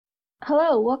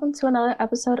Hello, welcome to another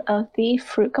episode of the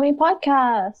Fruit Gummy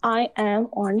Podcast. I am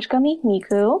Orange Gummy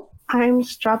Miku. I'm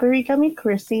Strawberry Gummy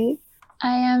Chrissy.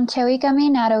 I am Cherry Gummy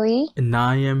Natalie. And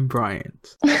I am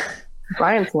Bryant.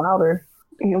 Brian's louder.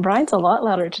 Brian's a lot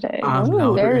louder today. I'm Ooh,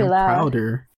 louder very and loud.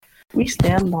 prouder We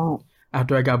stand that.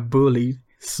 after I got bullied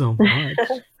so much.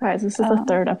 Guys, this is the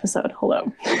third episode.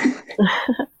 Hello.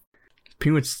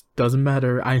 Pretty much doesn't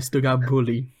matter. I still got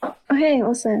bullied. Okay,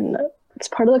 listen. It's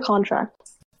part of the contract.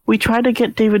 We tried to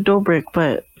get David Dobrik,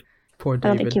 but Poor I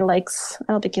don't David. think he likes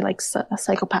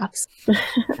psychopaths.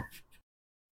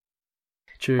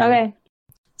 True. Okay.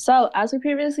 So, as we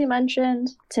previously mentioned,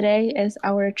 today is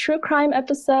our true crime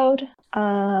episode.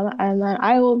 And then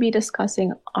I will be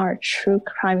discussing our true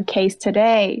crime case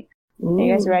today. Are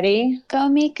you guys ready? Go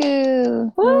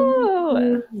Miku!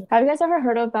 Woo! Have you guys ever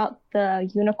heard about the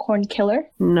unicorn killer?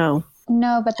 no.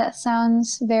 No, but that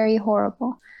sounds very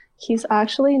horrible. He's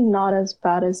actually not as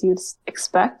bad as you'd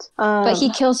expect. But he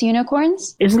kills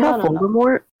unicorns? Isn't No, that no, no.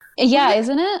 Voldemort? Yeah,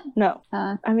 isn't it? No.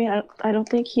 I mean, I don't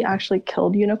think he actually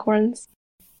killed unicorns.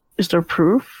 Is there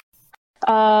proof?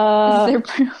 Is there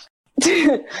proof?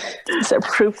 Is there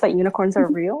proof that unicorns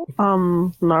are real?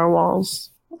 Narwhals.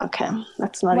 Okay,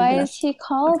 that's not Why even. is he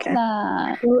called Okay.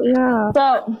 that? Well, yeah.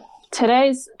 So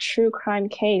today's true crime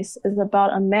case is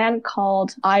about a man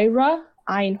called Ira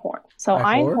Einhorn. So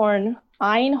Einhorn?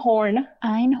 Einhorn.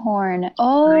 Einhorn.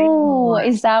 Oh, Einhorn.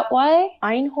 is that why?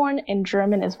 Einhorn in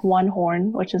German is one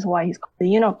horn, which is why he's called the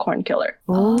unicorn killer.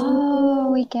 Oh,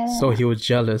 we get it. So he was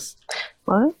jealous.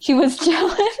 What? He was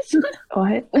jealous.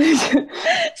 What?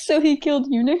 So he killed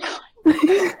unicorns.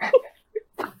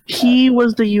 He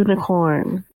was the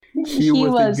unicorn. He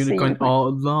was the unicorn all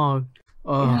along.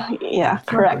 Oh, Yeah,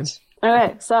 correct.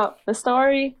 Okay, so the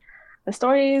story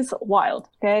is wild,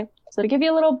 okay? So to give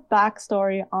you a little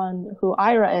backstory on who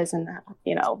Ira is and,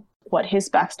 what his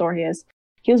backstory is,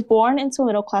 he was born into a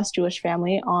middle-class Jewish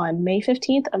family on May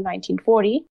 15th of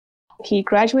 1940. He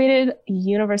graduated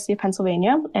University of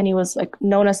Pennsylvania, and he was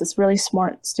known as this really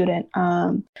smart student.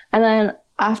 And then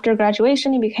after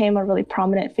graduation, he became a really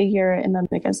prominent figure in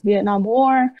the Vietnam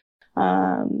War.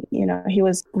 He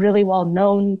was really well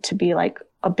known to be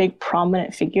a big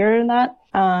prominent figure in that.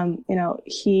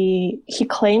 He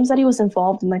claims that he was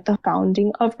involved in the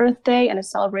founding of Earth Day and its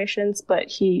celebrations,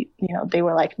 but they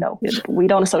were like, no, we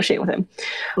don't associate with him.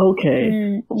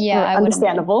 Okay. Yeah, I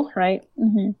Understandable, right?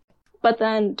 Mm-hmm. But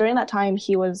then during that time,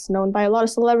 he was known by a lot of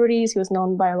celebrities. He was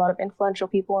known by a lot of influential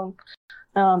people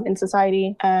in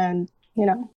society, and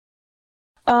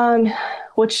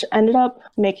which ended up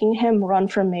making him run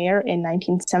for mayor in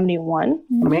 1971,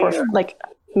 Mayor.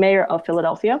 Mayor of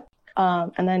Philadelphia.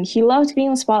 And then he loved being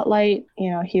in the spotlight.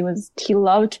 He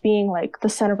loved being the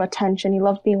center of attention. He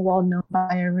loved being well known by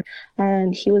everyone.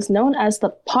 And he was known as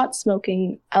the pot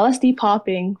smoking, LSD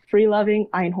popping, free loving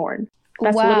Einhorn.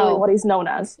 That's literally what he's known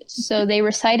as. So they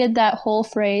recited that whole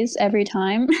phrase every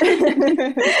time.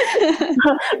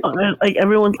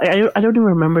 Everyone, I don't even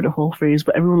remember the whole phrase,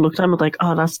 but everyone looked at him like,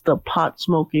 oh, that's the pot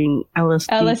smoking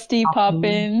LSD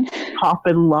poppin'.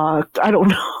 Poppin' locked. I don't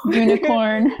know.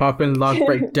 Unicorn. Poppin' lock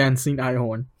break dancing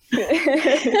Einhorn.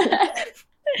 The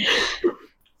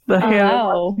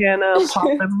Wow. Hannah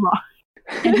Poppin'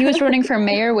 locked. And he was running for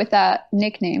mayor with that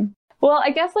nickname. Well,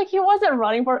 I guess he wasn't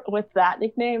running with that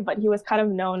nickname, but he was kind of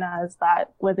known as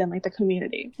that within the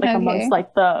community, amongst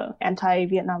the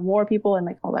anti-Vietnam War people and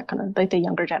all that kind of the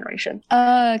younger generation.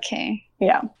 Okay.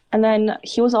 Yeah. And then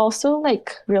he was also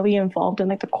really involved in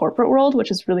the corporate world, which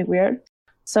is really weird.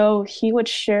 So he would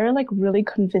share really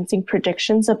convincing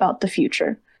predictions about the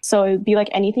future. So it would be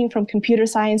anything from computer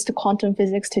science to quantum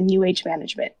physics to new age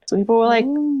management. So people were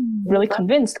really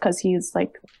convinced because he's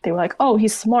they were like, oh,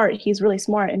 he's smart. He's really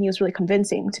smart. And he was really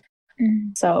convincing.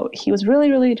 So he was really,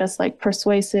 really just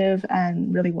persuasive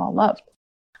and really well loved.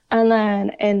 And then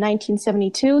in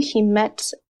 1972, he met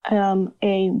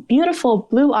a beautiful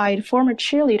blue-eyed former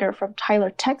cheerleader from Tyler,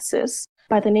 Texas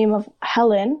by the name of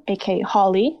Helen, aka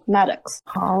Holly Maddox.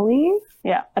 Holly?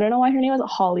 Yeah, I don't know why her name is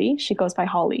Holly. She goes by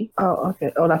Holly. Oh,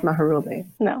 okay. Oh, that's not her real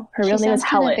name. No, her real name is kind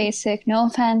Helen. of basic. No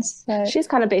offense. But... She's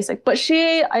kind of basic, but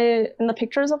in the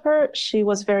pictures of her, she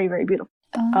was very, very beautiful.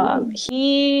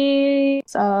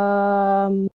 He's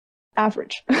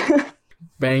average.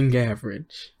 Bang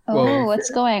average. Oh, Whoa. what's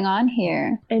going on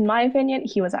here? In my opinion,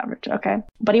 he was average. Okay,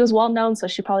 but he was well known, so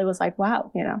she probably was like,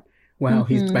 "Wow, Wow,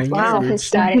 he's bang Because of his average.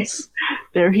 status.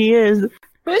 There he is.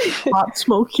 Pot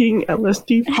smoking,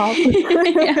 LSD popping.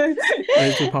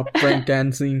 LSD pop break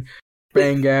dancing.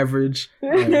 Bang average.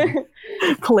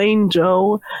 Plain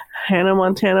Joe, Hannah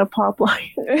Montana pop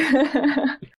light.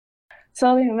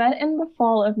 So they met in the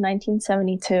fall of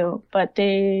 1972, but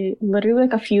they literally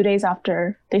like a few days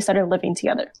after they started living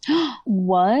together.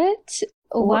 What?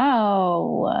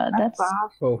 Wow. That's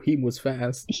Oh, he was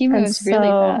fast. he And moves really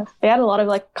so fast. they had a lot of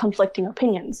like conflicting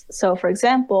opinions. So, for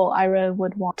example, Ira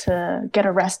would want to get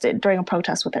arrested during a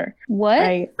protest with her, What?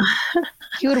 right?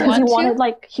 He would Because want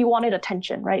to? he wanted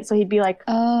attention, right? So he'd be like,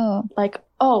 Oh.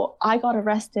 oh, I got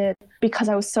arrested because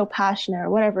I was so passionate or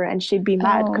whatever, and she'd be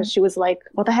mad Oh. because she was like,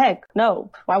 what the heck?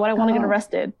 No, why would I want to get Oh.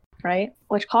 arrested, right?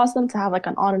 Which caused them to have like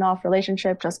an on and off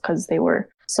relationship just because they were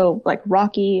so like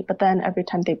rocky. But then every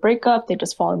time they break up, they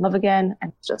just fall in love again,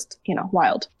 and it's just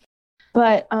wild.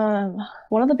 But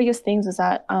one of the biggest things is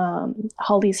that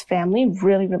Holly's family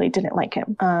really, really didn't like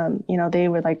him. They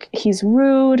were like, he's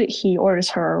rude, he orders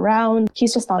her around,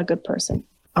 he's just not a good person.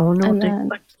 I wonder what And they then,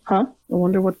 I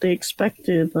wonder what they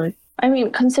expected. Like, I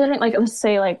mean, considering like let's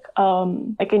say like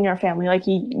in your family, like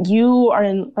you are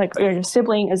in like or your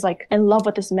sibling is like in love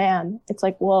with this man. It's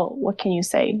like, well, what can you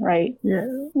say, right? yeah.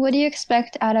 What do you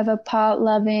expect out of a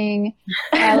pot-loving,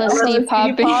 LSD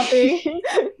popping?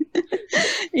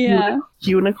 Yeah.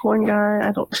 Unicorn guy.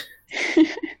 I don't.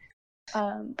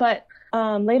 But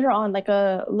later on, like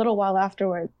a little while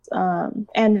afterwards,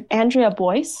 and Andrea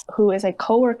Boyce, who is a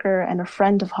coworker and a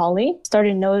friend of Holly,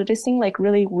 started noticing like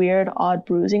really weird, odd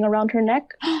bruising around her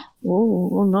neck.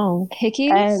 Oh no.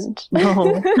 Hickeys? And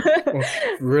No. Oh,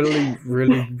 really,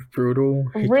 really brutal.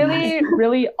 really,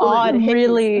 really odd. hickeys.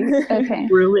 Really? Okay.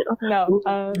 Really? No.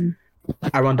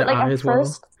 Around the Like eye at as well.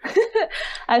 first,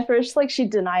 at first, like she'd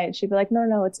deny it. She'd be like,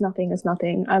 "No, it's nothing. It's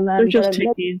nothing." And They're then just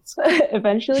but hickeys.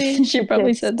 eventually, She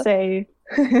probably did said that. say,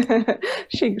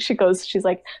 she's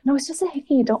like, "No, it's just a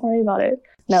hickey. Don't worry about it."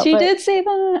 No, She but did say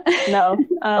that. no.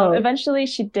 Oh. Eventually,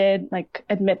 she did like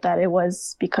admit that it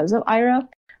was because of Ira,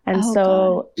 and Oh,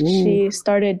 so God. she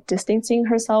started distancing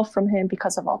herself from him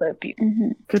because of all the abuse.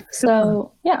 Mhm. Good.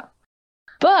 So yeah.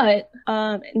 But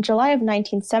in July of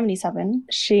 1977,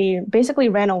 she basically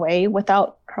ran away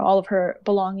without all of her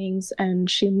belongings, and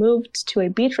she moved to a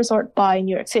beach resort by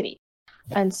New York City.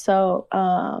 And so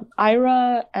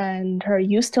Ira and her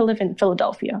used to live in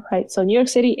Philadelphia, right? So New York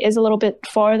City is a little bit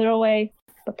farther away,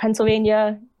 but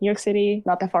Pennsylvania, New York City,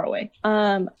 not that far away.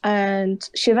 And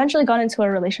she eventually got into a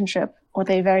relationship with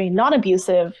a very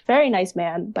non-abusive, very nice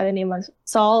man by the name of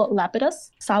Saul Lapidus.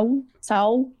 Saul.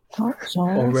 Already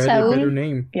Saul? a better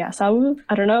name. Yeah, Saul.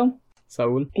 I don't know.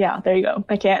 Saul. Yeah, there you go.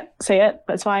 I can't say it,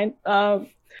 but it's fine.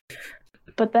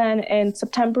 But then in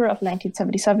September of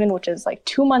 1977, which is like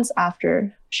 2 months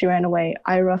after she ran away,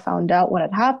 Ira found out what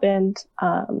had happened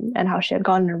and how she had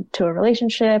gone into a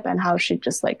relationship and how she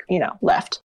just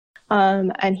left.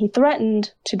 And he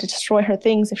threatened to destroy her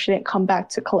things if she didn't come back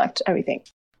to collect everything.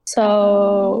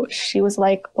 So she was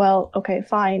like, well, okay,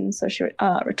 fine. So she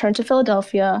returned to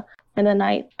Philadelphia. And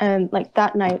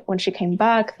that night when she came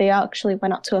back, they actually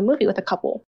went out to a movie with a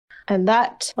couple. And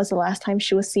that was the last time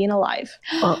she was seen alive.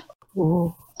 Oh,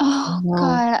 Oh, no.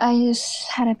 God. I just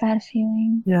had a bad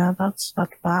feeling. Yeah, that's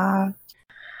bad.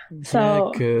 So-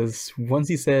 because once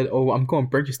he said, "Oh, I'm going to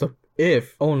break your stuff,"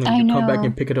 if only I you come back know.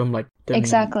 and pick it up, like then,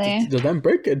 Exactly. Just then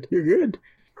break it. You're good.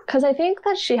 Because I think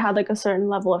that she had like a certain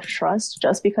level of trust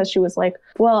just because she was like,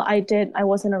 well, I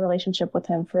was in a relationship with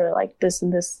him for like this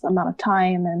and this amount of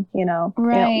time. And,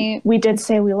 Right. we did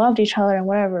say we loved each other and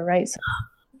whatever, right? So,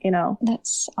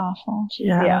 That's awful.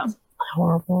 Yeah. Yeah. That's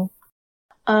horrible.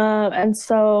 And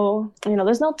so,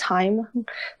 there's no time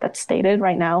that's stated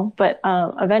right now, but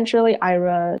eventually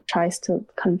Ira tries to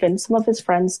convince some of his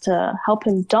friends to help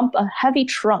him dump a heavy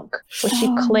trunk, which he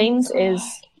Oh, claims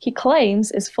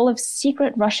God. is full of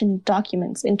secret Russian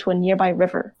documents into a nearby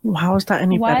river. How is that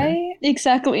any better? Why?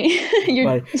 Exactly. You're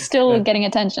Like, still yeah. getting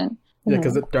attention. Yeah,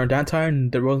 because during that time,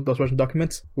 those Russian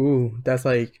documents. Ooh, that's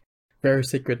like very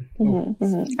secret. Ooh,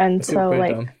 And that's super so very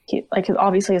like dumb.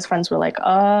 obviously his friends were like,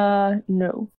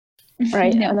 no.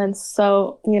 Right. No. And then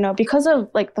so, because of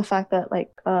like the fact that like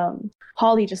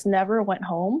Holly just never went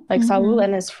home, like Saul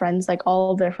and his friends, like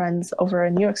all of their friends over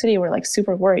in New York City were like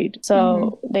super worried.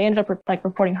 So they ended up like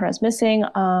reporting her as missing.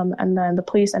 And then the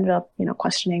police ended up,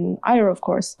 questioning Ira, of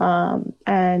course.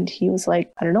 And he was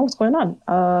like, I don't know what's going on.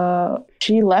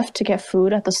 She left to get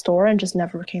food at the store and just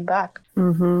never came back.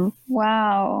 Mm-hmm.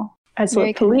 Wow. And so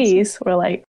Very the police were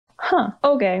like, huh,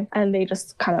 okay. And they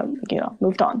just kind of,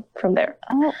 moved on from there.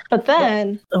 Oh, But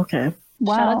then Okay.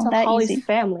 wow. shout out to That Holly's easy.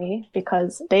 family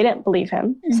because they didn't believe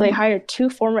him. So they hired 2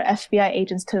 former FBI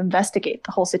agents to investigate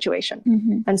the whole situation.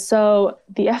 Mhm. And so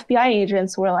the FBI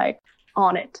agents were like,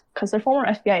 on it because they're former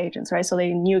FBI agents, right? So they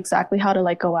knew exactly how to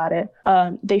like go at it.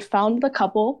 They found the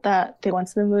couple that they went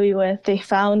to the movie with. They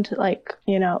found like,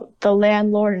 you know, the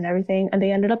landlord and everything, and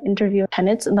they ended up interviewing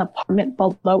tenants in the apartment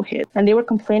below his, and they were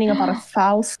complaining about a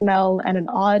foul smell and an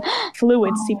odd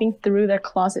fluid seeping through their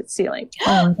closet ceiling.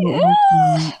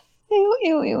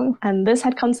 Ew. And this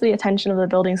had come to the attention of the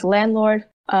building's landlord.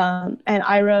 And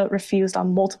Ira refused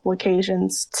on multiple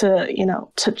occasions to, you know,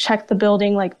 to check the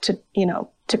building, like to, you know,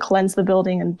 to cleanse the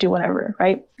building and do whatever,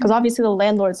 right? Because obviously the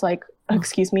landlord's like,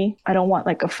 excuse me, I don't want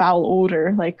like a foul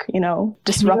odor, like, you know,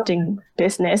 disrupting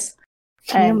business.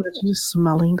 Can you imagine just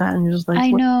smelling that and you're just like, I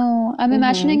what? know. I'm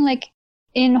imagining like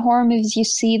in horror movies, you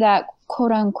see that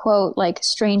quote unquote like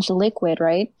strange liquid,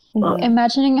 right?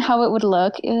 Imagining how it would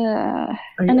look.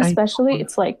 And especially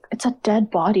it's like, it's a dead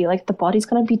body. Like the body's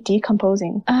going to be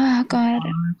decomposing. Oh, God.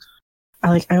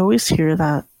 I always hear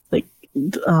that like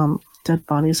dead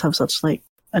bodies have such like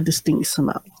a distinct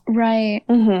smell. Right.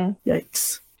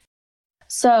 Yikes.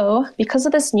 So, because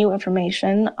of this new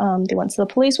information, they went to the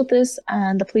police with this,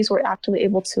 and the police were actually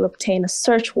able to obtain a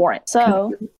search warrant.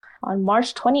 So, on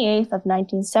March 28th of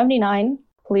 1979,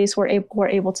 police were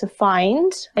able to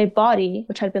find a body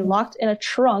which had been locked in a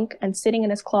trunk and sitting in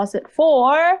his closet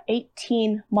for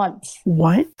 18 months.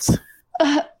 What?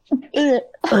 That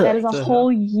is a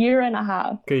whole year and a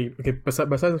half. Okay.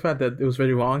 Besides the fact that it was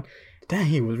very long, dang,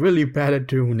 he was really bad at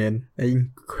doing it.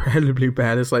 Incredibly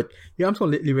bad. It's like, yeah, I'm just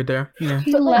gonna leave it there. Yeah.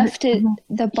 He left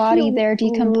the body there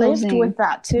decomposing. Lived with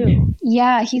that too.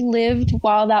 Yeah, he lived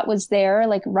while that was there,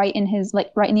 like right in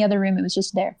the other room. It was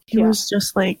just there. He was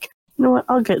just like, you know what,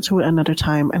 I'll get to it another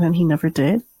time, and then he never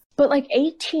did. But like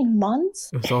 18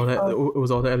 months? It was all that. It was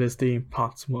all the LSD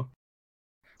pot smoke.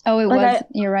 Oh, it was.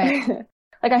 You're right.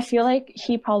 Like, I feel like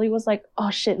he probably was like,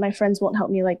 oh shit, my friends won't help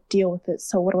me like deal with it.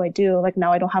 So what do I do? Like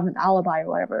now I don't have an alibi or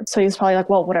whatever. So he's probably like,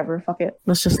 well, whatever, fuck it.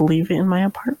 Let's just leave it in my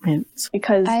apartment.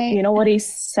 Because you know what he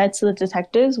said to the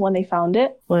detectives when they found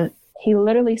it? What? He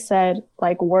literally said,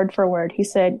 like word for word, he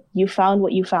said, you found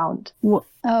what you found. What?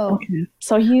 Oh. Okay.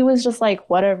 So he was just like,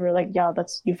 whatever, like, yeah,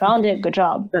 you found it, good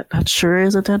job. That sure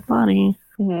is a dead body.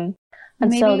 And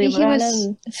maybe so they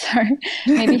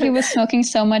maybe he was smoking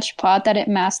so much pot that it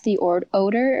masked the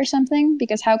odor or something.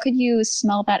 Because how could you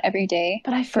smell that every day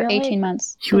for 18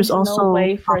 months? He was also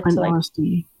way for it to like,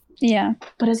 LSD. Yeah.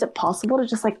 But is it possible to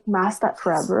just like mask that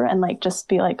forever and like just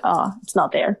be like, it's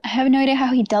not there? I have no idea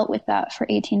how he dealt with that for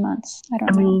 18 months. I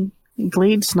don't know. mean,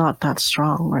 Glade's not that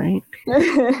strong, right?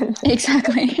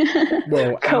 Exactly.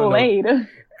 Well, Glade.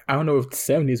 I don't know if the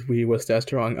 70s weed was that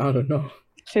strong. I don't know.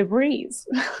 Febreze.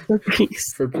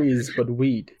 Febreze, but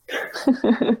weed.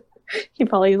 He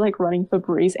probably like running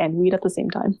Febreze and weed at the same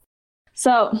time.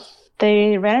 So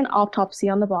they ran an autopsy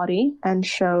on the body and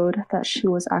showed that she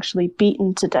was actually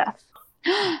beaten to death.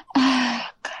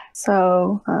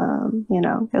 So, you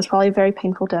know, it was probably a very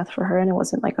painful death for her, and it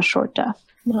wasn't like a short death.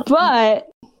 But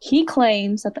he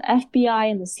claims that the FBI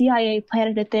and the CIA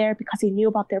planted it there because he knew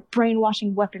about their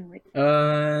brainwashing weaponry.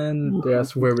 And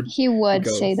that's where he would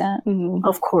say that.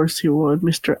 Of course he would,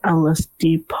 Mr.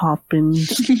 LSD popping,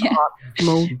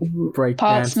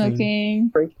 pot smoking,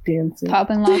 break dancing, pop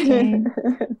and locking,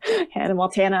 Hannah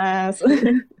Montana ass.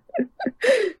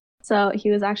 So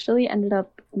he was actually ended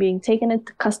up being taken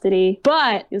into custody,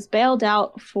 but he was bailed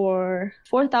out for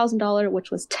 $4,000,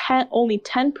 which was only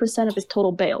 10% of his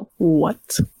total bail.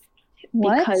 What?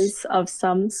 Because of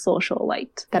some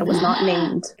socialite that was not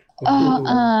named.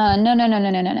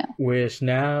 No. Which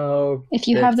now, if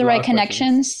you have the right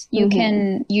connections, you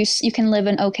can live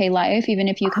an okay life even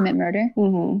if you commit murder.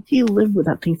 He lived with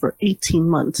that thing for 18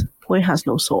 months. Boy has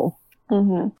no soul.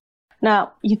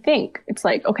 Now, you think, it's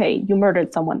like, okay, you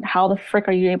murdered someone. How the frick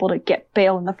are you able to get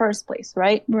bail in the first place,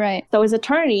 right? Right. So his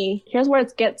attorney, here's where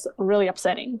it gets really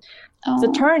upsetting. His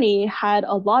attorney had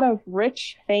a lot of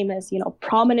rich, famous,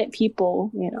 prominent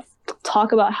people,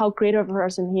 talk about how great of a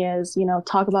person he is,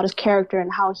 talk about his character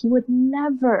and how he would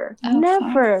never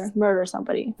murder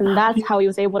somebody. And that's how he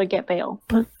was able to get bail.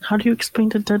 But how do you explain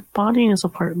the dead body in his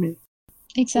apartment?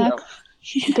 Exactly.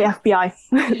 The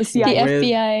FBI, the CIA.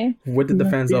 The FBI. With the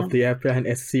defense of the FBI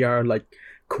and SCR, like,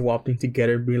 co-opting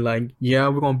together, being like, yeah,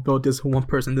 we're going to build this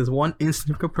one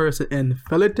insignificant person in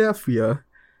Philadelphia.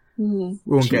 We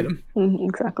won't get him.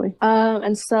 Exactly.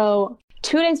 And so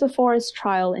 2 days before his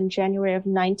trial in January of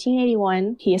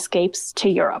 1981, he escapes to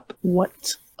Europe.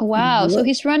 What? Wow. So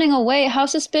he's running away. How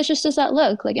suspicious does that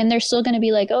look? Like, and they're still going to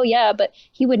be like, oh yeah, but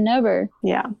he would never.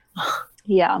 Yeah.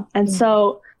 Yeah. And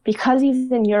so because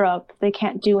he's in Europe, they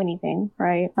can't do anything,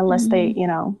 right? Unless they, you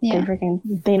know,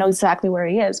 they know exactly where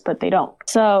he is, but they don't.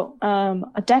 So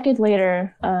a decade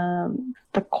later,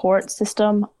 the court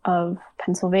system of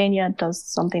Pennsylvania does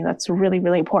something that's really,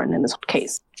 really important in this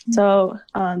case. So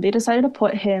they decided to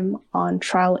put him on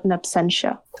trial in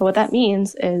absentia. So what that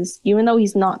means is, even though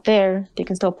he's not there, they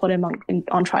can still put him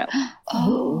on trial.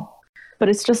 But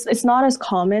it's not as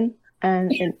common,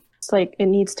 and it's like it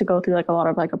needs to go through like a lot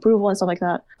of like approval and stuff like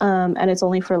that. And it's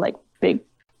only for like big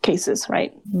cases,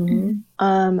 right?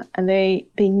 And they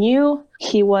knew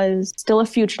he was still a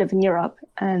fugitive in Europe,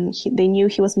 and they knew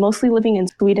he was mostly living in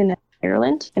Sweden and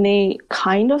Ireland, and they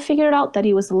kind of figured out that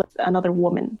he was another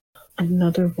woman.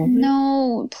 Another woman?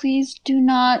 No, please do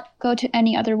not go to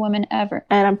any other woman ever.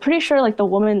 And I'm pretty sure like the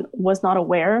woman was not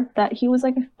aware that he was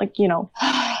like you know,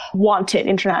 wanted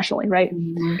internationally, right?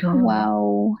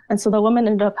 Wow. And so the woman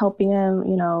ended up helping him,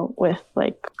 you know, with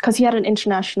like, because he had an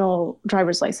international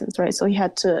driver's license, right? So he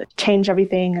had to change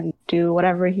everything and do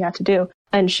whatever he had to do.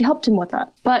 And she helped him with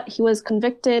that. But he was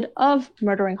convicted of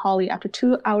murdering Holly after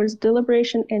 2 hours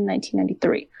deliberation in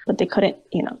 1993. But they couldn't,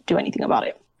 you know, do anything about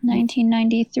it.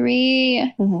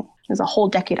 1993. It was a whole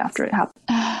decade after it happened.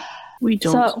 We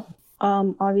don't. So,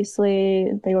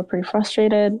 obviously, they were pretty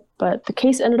frustrated, but the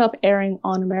case ended up airing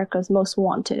on America's Most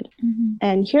Wanted.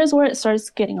 And here's where it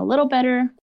starts getting a little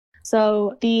better.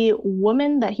 So, the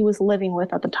woman that he was living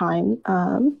with at the time,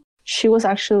 she was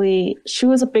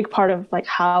a big part of like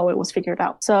how it was figured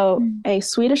out. So, a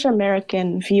Swedish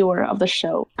American viewer of the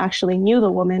show actually knew the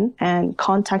woman and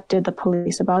contacted the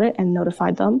police about it and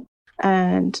notified them.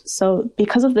 And so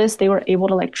because of this, they were able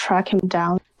to like track him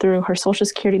down through her social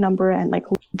security number and like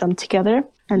link them together.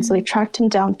 And so they tracked him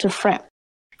down to France.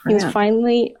 He was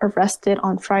finally arrested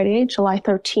on Friday, July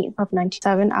 13th of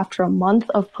 1997 after a month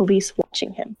of police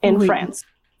watching him in France.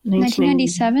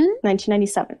 1997?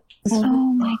 1997.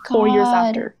 Oh my god. 4 years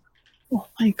after. Oh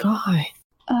my god.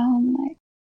 Oh my.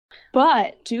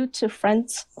 But due to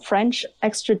French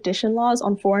extradition laws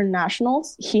on foreign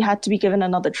nationals, he had to be given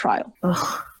another trial.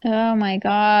 Ugh. Oh my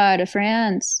god,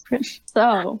 France.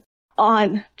 So,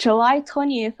 on July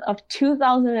 20th of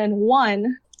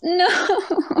 2001... No,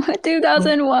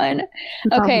 2001.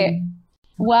 Okay.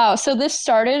 Wow, so this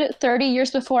started 30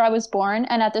 years before I was born,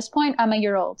 and at this point, I'm a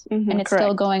year old, and it's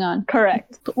still going on.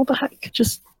 Correct. But what the heck?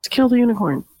 Just kill the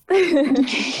unicorn.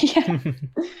 Yeah.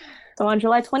 So on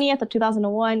July 20th of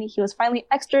 2001, he was finally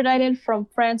extradited from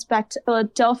France back to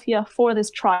Philadelphia for this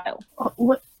trial.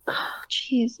 What?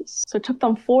 Jesus. So it took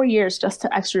them 4 years just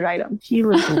to extradite him. He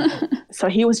was So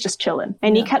he was just chilling.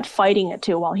 And he kept fighting it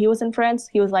too. While he was in France,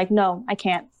 he was like, no, I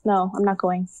can't. No, I'm not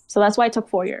going. So that's why it took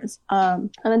 4 years. And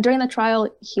then during the trial,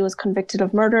 he was convicted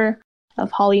of murder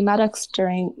of Holly Maddox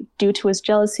due to his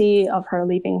jealousy of her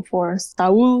leaving for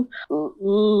Saul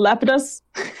Lapidus.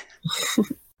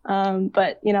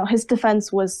 But, you know, his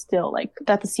defense was still like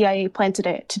that the CIA planned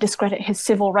to discredit his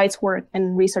civil rights work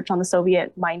and research on the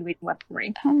Soviet mind-reading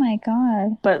weaponry. Oh my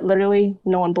god. But literally,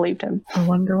 no one believed him. I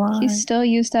wonder why. He still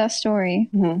used that story.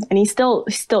 And he still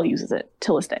uses it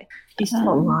till this day. He's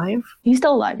still alive? He's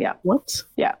still alive, yeah. What?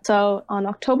 Yeah. So on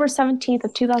October 17th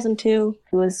of 2002,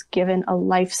 he was given a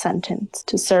life sentence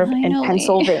to serve in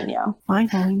Pennsylvania.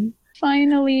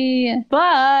 Finally.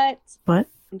 But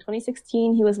in in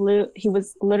 2016, he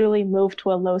was literally moved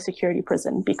to a low security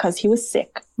prison because he was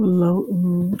sick. I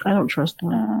don't trust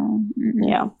him.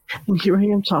 Yeah. I'm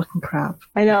hearing him talking crap.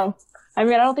 I know. I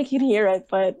mean, I don't think he'd hear it,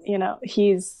 but, you know,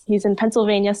 he's in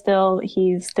Pennsylvania still.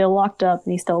 He's still locked up,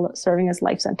 and he's still serving his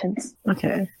life sentence.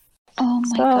 Okay. Oh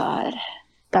my god.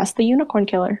 That's the unicorn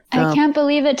killer. I can't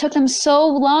believe it took them so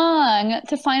long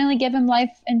to finally give him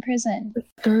life in prison.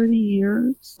 30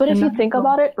 years? But if you think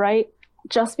about it, right,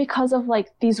 just because of, like,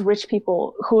 these rich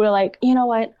people who are like, you know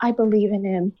what, I believe in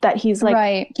him, that he's,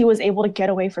 like, he was able to get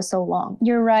away for so long.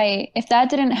 You're right. If that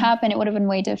didn't happen, it would have been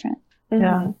way different.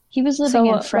 Yeah. He was living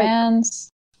in France.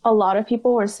 Like, a lot of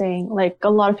people were saying, like, a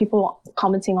lot of people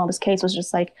commenting on this case was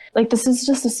just like this is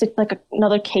just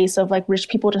another case of, like, rich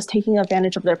people just taking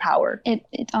advantage of their power. It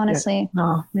honestly.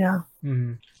 Yeah.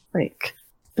 Like,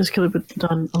 this could have been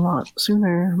done a lot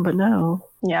sooner, but no.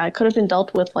 Yeah, it could have been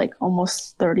dealt with, like,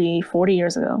 almost 30, 40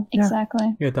 years ago.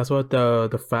 Exactly. Yeah, that's what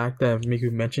the fact that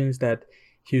Miku mentions, that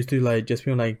he used to, like, just,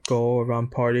 like, go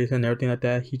around parties and everything like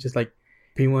that. He just, like,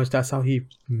 pretty much that's how he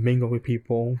mingled with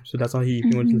people. So that's how he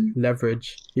pretty much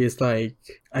leverage his, like,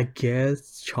 I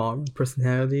guess, charm,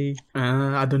 personality.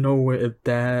 I don't know if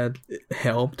that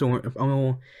helped or if, I don't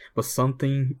know, but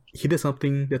something, he did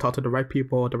something, they talked to the right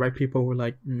people were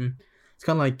like, It's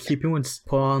kind of like keeping when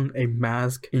put on a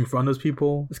mask in front of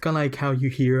people. It's kind of like how you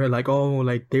hear like, oh,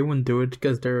 like they wouldn't do it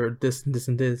because they're this and this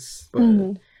and this.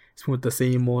 But it's with the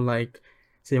same old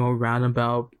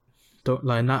roundabout,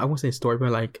 like not I won't say story,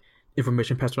 but like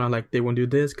information passed around like they won't do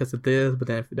this because of this. But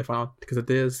then if they found out because of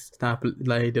this, it's not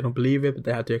like they don't believe it, but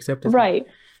they have to accept it. Right.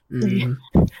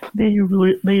 They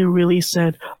really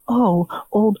said, "Oh,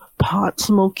 old pot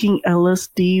smoking,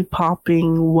 LSD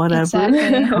popping, whatever,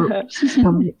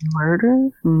 commit murder."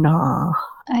 Nah.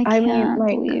 I mean,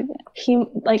 like, believe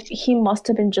it. He must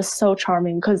have been just so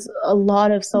charming because a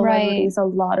lot of celebrities, a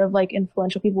lot of like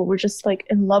influential people were just like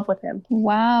in love with him.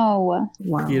 Wow.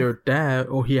 Either that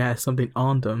or he has something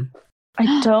on them.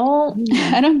 I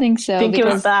don't think so. Think it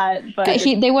was that, but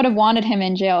they would have wanted him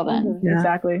in jail then.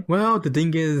 Exactly. Well, the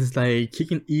thing is, like, he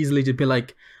can easily just be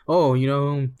like, "Oh, you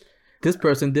know, this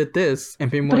person did this,"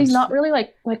 and but he's not really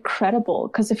like credible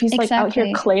because if he's like out here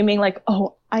claiming like,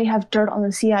 "Oh, I have dirt on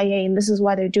the CIA and this is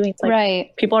why they're doing it,"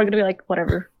 like, people are gonna be like,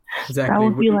 "Whatever." Exactly. That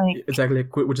would be like exactly,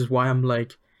 which is why I'm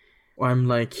like, I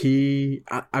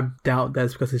doubt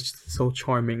that's because it's so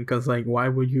charming. Because like, why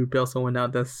would you bail someone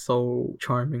out that's so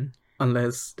charming?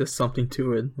 Unless there's something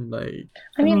to it. Like,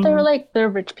 I mean, they're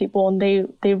rich people and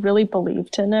they really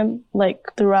believed in him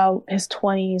like throughout his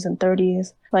 20s and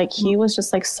 30s. Like he was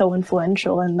just like so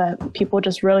influential and that people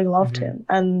just really loved him.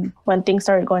 And when things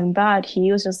started going bad, he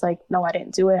was just like, "No, I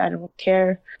didn't do it. I don't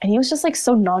care." And he was just like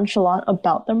so nonchalant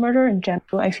about the murder in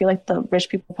general. I feel like the rich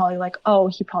people probably like, "Oh,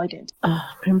 he probably didn't."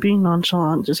 Him being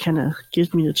nonchalant just kind of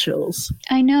gives me the chills.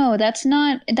 I know that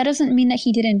doesn't mean that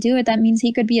he didn't do it. That means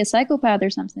he could be a psychopath or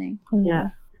something.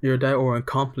 Yeah. You're that or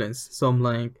accomplice. So I'm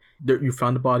like, you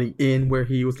found the body in where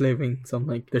he was living. So I'm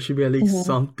like, there should be at least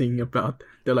something about that.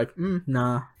 They're like,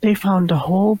 nah. They found the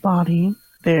whole body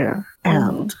there,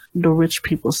 and the rich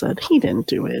people said he didn't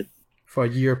do it. For a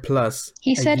year plus.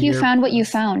 He said you found what you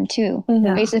found too.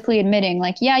 Basically admitting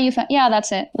like,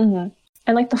 that's it. And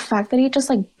like the fact that he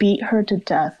just like beat her to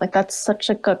death, like that's such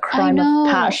like a crime of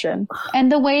passion.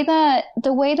 And the way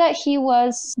that he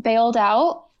was bailed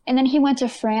out and then he went to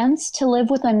France to live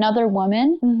with another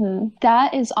woman,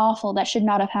 that is awful. That should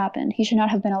not have happened. He should not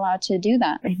have been allowed to do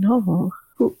that. I know.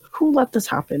 Who let this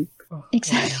happen?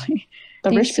 Exactly.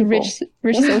 Rich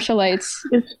socialites.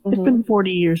 It's been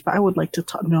 40 years, but I would like to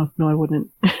talk. No, I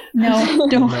wouldn't. No, I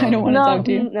don't want to talk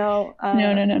to you. No.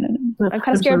 No. I'm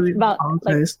kind of scared about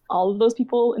like all of those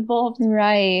people involved.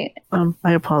 Right.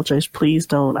 I apologize. Please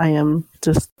don't. I am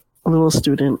just a little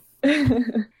student.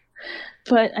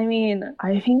 But I mean,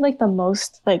 I think like the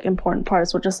most like important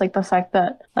parts were just like the fact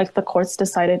that like the courts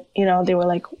decided, you know, they were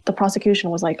like, the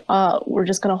prosecution was like, we're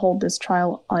just gonna hold this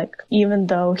trial like even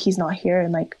though he's not here,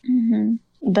 and like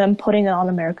them putting it on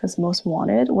America's Most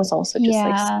Wanted was also just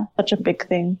like such a big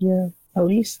thing. Yeah, at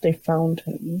least they found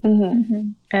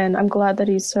him. And I'm glad that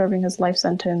he's serving his life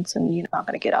sentence and you're not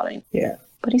gonna get out anymore. Yeah,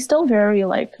 but he's still very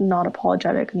like not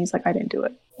apologetic, and he's like, I didn't do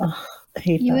it. I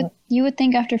hate that. You would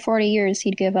think after 40 years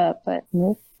he'd give up, but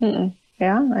nope.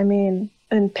 Yeah, I mean,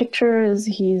 in pictures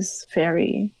he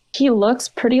looks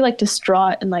pretty like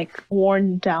distraught and like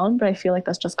worn down, but I feel like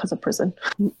that's just because of prison.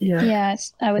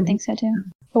 Yes, I would think so too.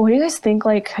 But what do you guys think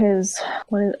like his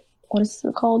what is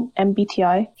it called,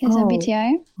 MBTI? His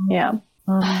MBTI? Yeah.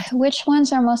 Which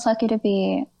ones are most likely to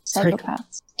be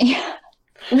psychopaths? Yeah.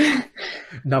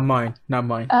 Not mine.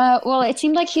 Well, it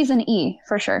seemed like he's an E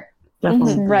for sure.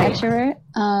 Definitely. Right. Extrovert.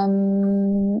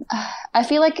 I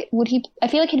feel like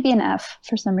he'd be an F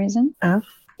for some reason. F?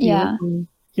 Yeah.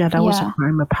 Yeah, that was a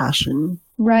crime of passion.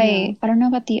 Right. Yeah. I don't know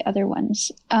about the other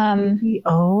ones.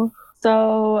 O.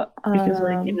 So because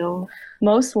like, you know,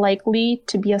 most likely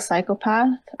to be a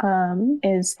psychopath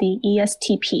is the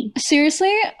ESTP.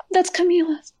 Seriously? That's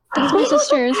Camila's. That's my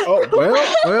sister's. Oh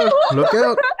well, look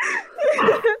out.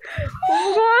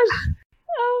 Oh gosh.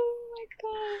 Oh my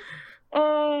god.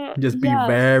 Just be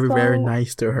very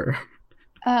nice to her.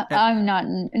 I'm not.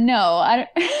 No, I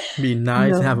don't. Be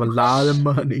nice, have a lot of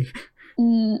money.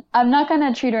 I'm not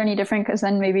gonna treat her any different because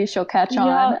then maybe she'll catch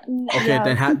on. Okay,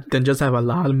 then just have a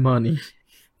lot of money.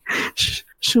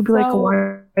 She'll be like, why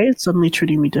are you suddenly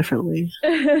treating me differently?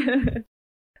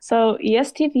 So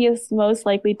ESTP is most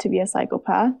likely to be a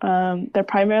psychopath. They're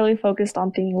primarily focused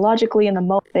on thinking logically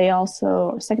and they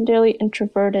also are secondarily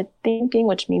introverted thinking,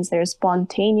 which means they're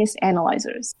spontaneous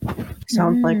analyzers.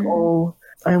 Sounds like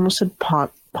I almost said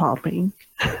pot popping.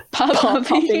 Pot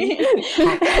popping.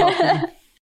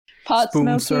 Pot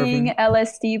Spoon smoking, serving.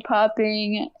 LSD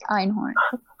popping, Einhorn.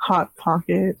 Hot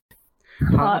pocket.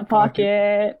 Hot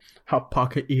pocket. Hot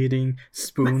pocket eating,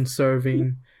 spoon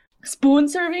serving. Spoon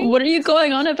serving? What are you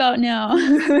going on about now?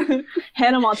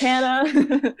 Hannah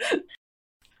Montana.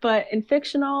 But in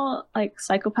fictional, like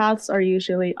psychopaths are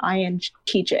usually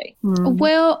INTJ.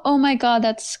 Well, oh my god,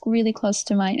 that's really close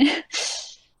to mine.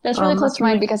 That's really close to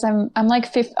mine because I'm like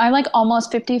I'm like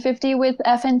almost 50-50 with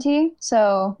F and T.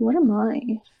 So What am I?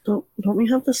 Don't we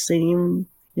have the same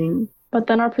thing? But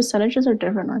then our percentages are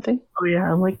different, aren't they? Oh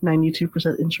yeah, I'm like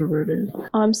 92% introverted.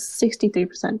 I'm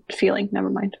 63% feeling. Never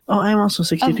mind. Oh, I'm also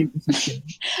 63%.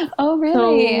 oh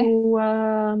really?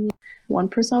 So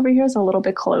 1% over here is a little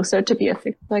bit closer to be a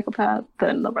psychopath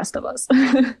than the rest of us.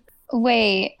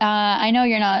 Wait, I know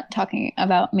you're not talking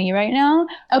about me right now.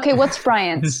 Okay, what's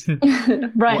Brian's?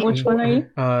 Brian, which one are you?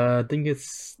 I think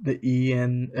it's the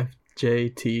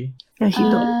ENFJT. Yeah, he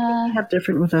had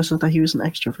different with us. I thought he was an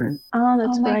extrovert. Oh,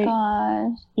 that's oh my right.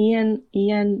 god.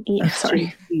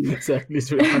 Sorry. Exactly.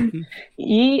 It's right.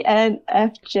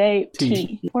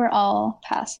 ENFJT. We're all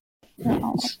past. We're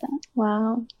all like that.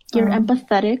 Wow. You're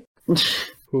empathetic.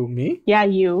 Who, me? Yeah,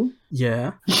 you.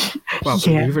 Yeah. Well,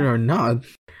 Yeah. believe it or not.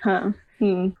 Huh.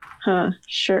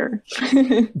 Sure.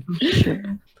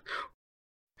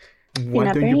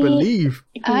 What do you believe?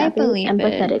 I believe it.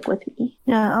 empathetic with me.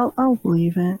 Yeah, I'll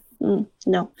believe it.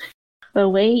 No. The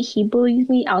way he believes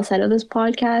me outside of this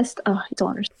podcast, I don't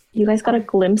understand. You guys got a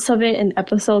glimpse of it in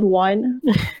episode 1.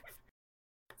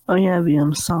 Oh yeah,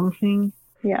 the song thing.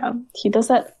 Yeah. He does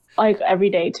that like every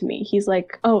day to me. He's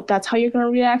like, oh, that's how you're gonna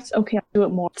react? Okay, I'll do it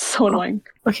more. It's so annoying.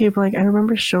 Okay, but like I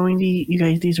remember showing you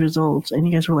guys these results, and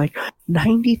you guys were like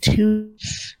 92.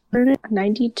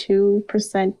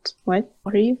 92%. What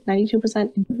are you?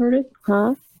 92% introverted?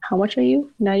 Huh? How much are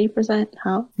you? 90%?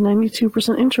 How?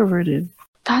 92% introverted.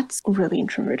 That's really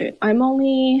introverted. I'm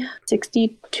only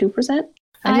 62%.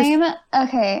 I'm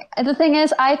okay. The thing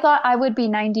is, I thought I would be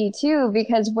 92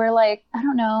 because we're like, I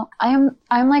don't know. I'm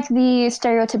like the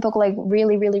stereotypical like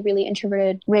really, really, really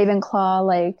introverted Ravenclaw,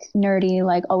 like nerdy,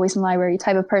 like always in the library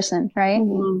type of person, right?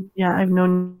 Mm-hmm. Yeah, I've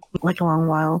known you like a long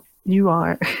while. You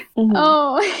are. Mm-hmm.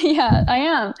 Oh yeah, I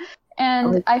am.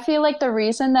 And I feel like the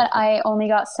reason that I only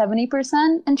got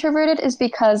 70% introverted is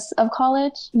because of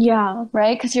college. Yeah.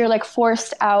 Right? Because you're like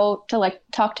forced out to like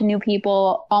talk to new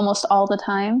people almost all the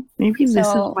time. Maybe this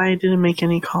is why I didn't make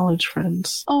any college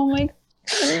friends. Oh my.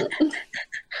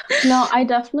 No, I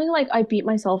definitely I beat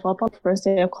myself up on the first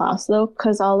day of class though,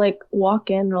 because I'll like walk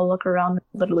in and I'll look around and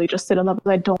literally just sit on the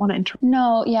because I don't want to interact.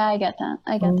 No, yeah, I get that.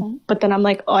 I get that. But then I'm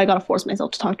like, oh, I gotta force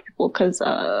myself to talk to people because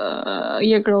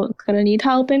your girl is gonna need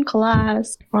help in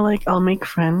class. Or like I'll make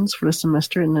friends for the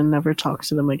semester and then never talk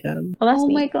to them again. Well, that's Oh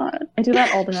me. my god. I do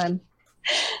that all the time.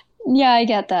 Yeah, I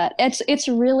get that. It's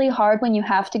really hard when you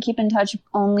have to keep in touch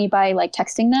only by like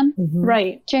texting them. Mm-hmm.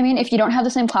 Right. Do you know what I mean? If you don't have the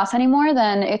same class anymore,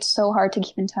 then it's so hard to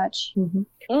keep in touch. Mm-hmm.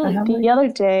 The other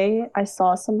day, I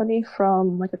saw somebody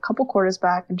from like a couple quarters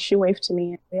back, and she waved to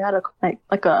me. We had a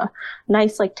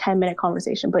nice 10-minute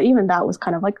conversation, but even that was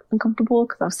kind of like uncomfortable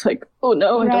because I was like, oh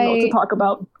no, I don't know what to talk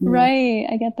about. Right,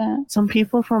 I get that. Some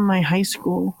people from my high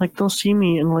school, like they'll see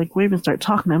me and like wave and start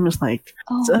talking. I'm just like,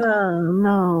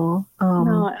 no.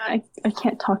 No, I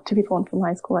can't talk to people from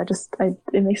high school.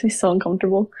 It makes me so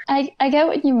uncomfortable. I get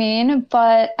what you mean,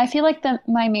 but I feel like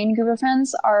my main group of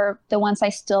friends are the ones I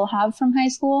still have from high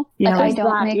school. Yeah, I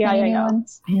don't make any new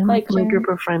ones. Yeah, Like, my group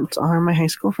of friends are my high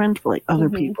school friends, but like other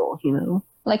people, you know.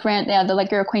 Like they're like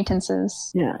your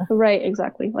acquaintances. Yeah. Right,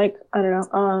 exactly. Like, I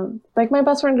don't know. Like my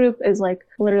best friend group is like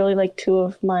literally like 2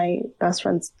 of my best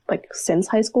friends like since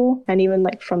high school and even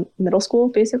like from middle school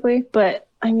basically. But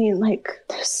I mean, like,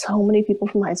 there's so many people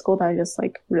from high school that I just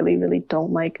like really, really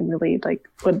don't like and really like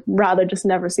would rather just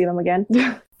never see them again.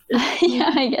 Yeah,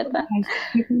 I get that.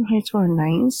 People in high school are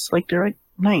nice. Like they're like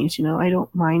nice, you know. I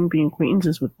don't mind being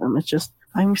acquaintances with them. It's just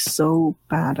I'm so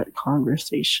bad at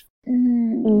conversation. I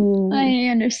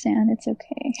understand. It's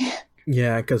okay.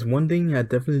 Yeah, because one thing I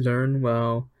definitely learned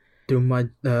while doing my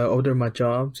my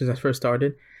job since I first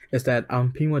started is that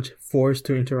I'm pretty much forced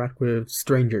to interact with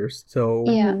strangers. So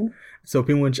Yeah. So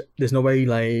pretty much there's nobody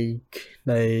like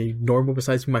normal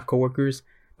besides my coworkers.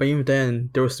 But even then,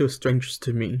 there were still strangers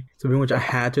to me. So pretty much I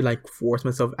had to like force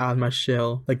myself out of my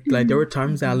shell. Like there were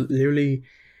times that I literally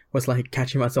was like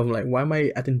catching myself like, why am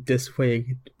I acting this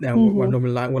way? Now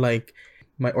normally like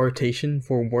my orientation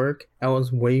for work, I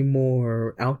was way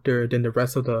more out there than the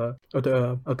rest of the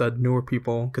newer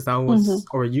people because I was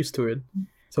already used to it.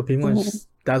 So pretty much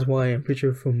that's why I'm pretty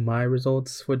sure from my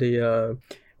results for the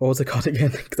what was it called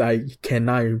again? Because I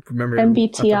cannot remember.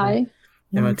 MBTI.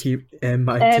 MITBI.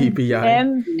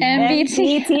 MBTI.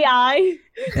 MTTI.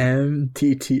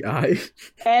 MBTI.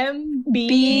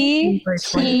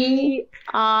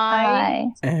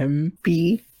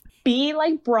 MB. B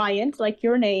like Bryant, like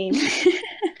your name.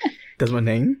 That's my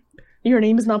name? Your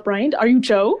name is not Brian? Are you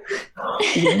Joe?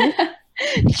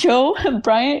 Joe,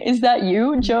 Brian, is that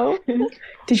you, Joe?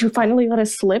 Did you finally let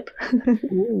us slip?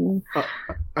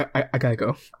 I gotta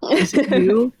go. Is it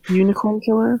you, Unicorn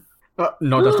Killer?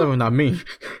 No, that's definitely not me.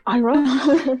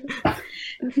 Ira?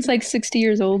 He's like 60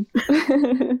 years old.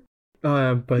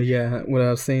 But yeah, what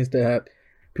I was saying is that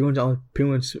pretty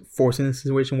much forced in a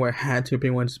situation where I had to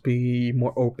pretty much be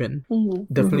more open.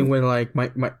 Definitely when like my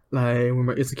when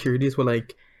my insecurities were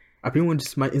like, I pretty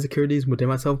much my insecurities within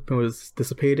myself was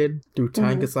dissipated through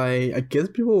time because I guess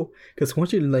people, because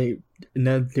once you like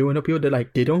dealing with people, they're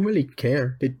like, they don't really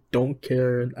care. They don't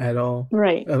care at all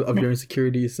of your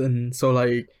insecurities. And so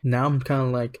like now I'm kind of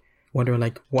like wondering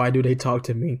like, why do they talk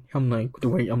to me? I'm like the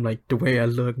way I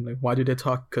look. I'm like, why do they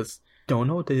talk? Because don't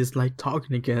know what they just like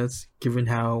talking against, given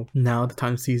how now the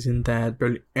time season that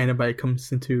barely anybody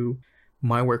comes into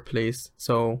my workplace,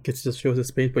 so it just shows the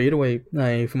space. But either way,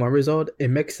 like for my result, it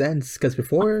makes sense because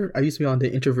before I used to be on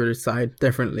the introverted side,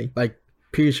 definitely like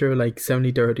pretty sure like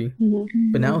 70-30.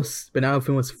 But now if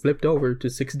it was flipped over to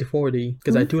 60-40,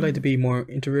 because I do like to be more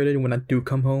introverted when I do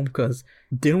come home, because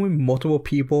dealing with multiple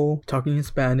people talking in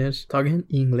Spanish, talking in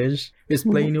English,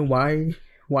 explaining why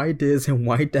this and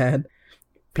why that,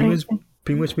 pretty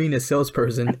much being a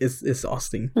salesperson is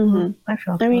exhausting.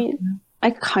 I mean, I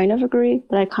kind of agree,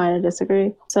 but I kind of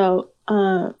disagree. So,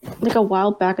 like a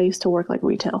while back, I used to work like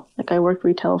retail. Like I worked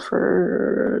retail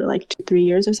for like 2-3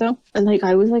 years or so. And like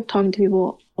I was like talking to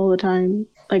people all the time.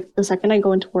 Like the second I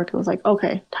go into work, it was like,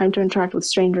 okay, time to interact with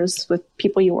strangers, with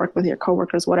people you work with, your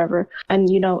coworkers, whatever. And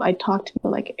you know, I talked to people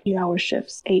like 8-hour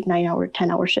shifts, 8, 9-hour,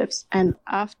 10-hour shifts. And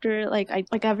after like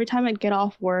every time I'd get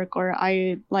off work or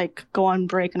I like go on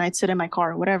break and I'd sit in my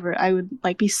car or whatever, I would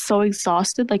like be so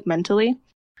exhausted like mentally.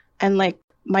 And like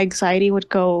my anxiety would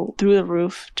go through the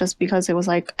roof just because it was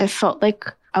like, I felt like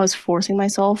I was forcing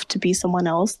myself to be someone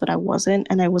else that I wasn't.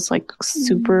 And I was like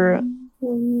super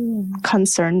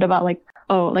concerned about like,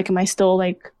 oh, like, am I still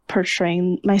like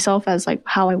portraying myself as like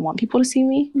how I want people to see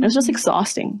me? It was just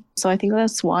exhausting. So I think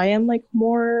that's why I'm like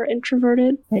more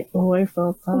introverted. I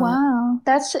felt that. Wow.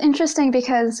 That's interesting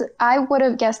because I would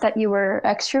have guessed that you were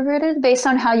extroverted based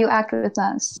on how you act with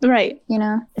us. Right. You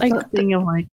know? It's like, thing of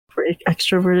like, for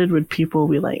extroverted would people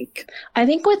be like, I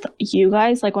think with you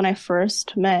guys, like when I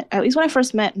first met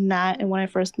Nat and when I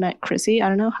first met Chrissy, I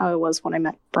don't know how it was when I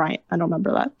met Bryant. I don't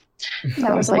remember that.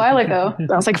 That was a while ago.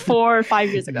 That was like 4 or 5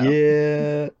 years ago.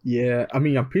 Yeah. I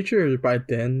mean, I'm pretty sure by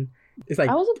then it's like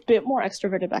I was a bit more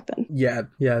extroverted back then. Yeah.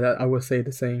 That I would say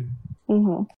the same.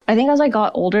 I think as I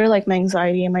got older, like my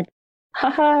anxiety and my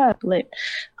lit.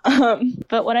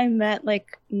 But when I met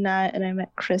like Nat and I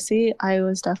met Chrissy, I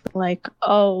was definitely like,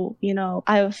 oh, you know,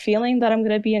 I have a feeling that I'm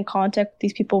gonna be in contact with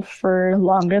these people for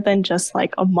longer than just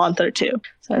like a month or two.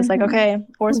 So I was like, okay,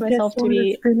 force myself to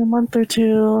be in a month or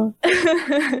two.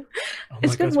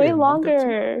 It's been way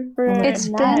longer. It's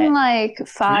been like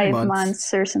 5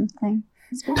 months or something.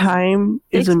 Time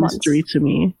is a mystery to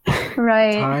me.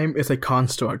 Right. Time is a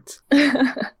construct.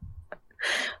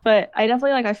 But I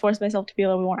definitely like I forced myself to be a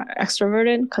little more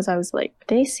extroverted because I was like,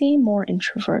 they seem more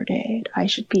introverted. I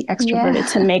should be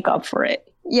extroverted to make up for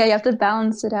it. Yeah, you have to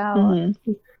balance it out.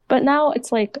 But now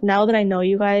it's like, now that I know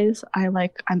you guys, I'm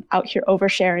out here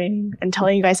oversharing and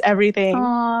telling you guys everything.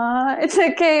 Aww, it's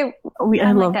okay.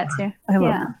 I love that too. I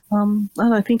love it.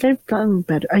 I think I've gotten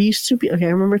better. I used to be, okay, I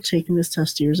remember taking this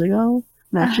test years ago.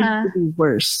 And actually it could be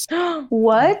worse.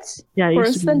 What? Yeah,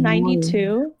 worse than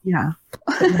 92? Yeah.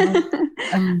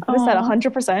 Was that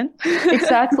 100%?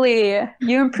 Exactly.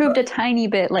 You improved a tiny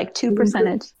bit, like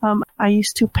 2%. I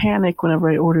used to panic whenever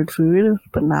I ordered food,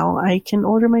 but now I can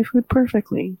order my food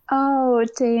perfectly. Oh,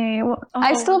 dang. Well,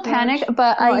 I still panic,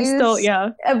 but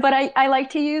But I like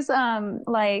to use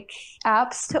like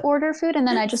apps to order food, and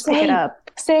then I just pick it up.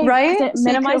 Same. Right? It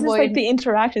minimizes like the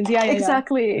interactions. Yeah,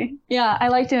 exactly. Yeah, I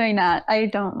like doing that. I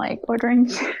don't like ordering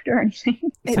food or anything.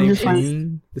 The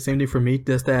same thing for me.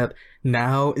 Just that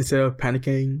now instead of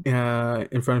panicking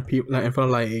in front of people, like in front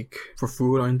of like for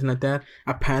food or anything like that,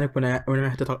 I panic when I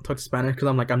have to talk Spanish because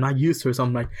I'm like, I'm not used to it. So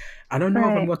I'm like, I don't know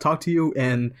if I'm gonna talk to you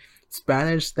in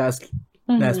Spanish. That's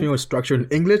me with structure in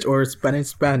English or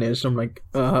Spanish. I'm like,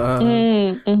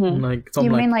 I'm like, so you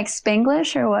I'm mean like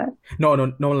Spanglish or what? No,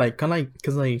 like kind of like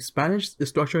because like Spanish is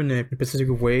structured in a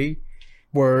specific way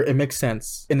where it makes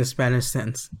sense in the Spanish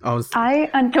sense. I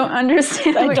don't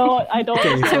understand. I don't.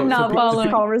 Okay, I'm not following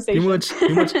the conversation.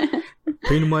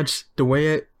 Pretty much the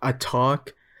way I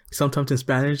talk sometimes in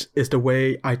Spanish is the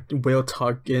way I will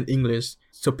talk in English.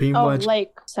 So pretty much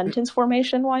like sentence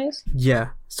formation wise. Yeah.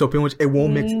 So pretty much it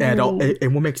won't make at all. It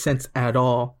won't make sense at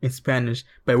all in Spanish,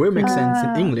 but it will make sense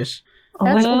in English.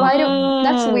 That's Oh,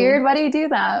 that's weird. Why do you do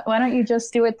that? Why don't you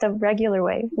just do it the regular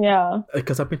way? Yeah.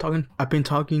 Because I've been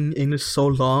talking English so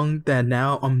long that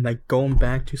now I'm like going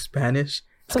back to Spanish.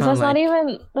 It's Because kind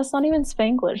of that's not even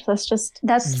Spanglish. That's just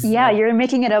You're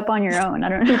making it up on your own. I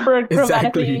don't know. super grammatically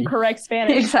Exactly. incorrect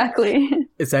Spanish. Exactly.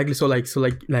 Exactly. So like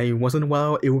once in a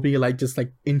while it would be like just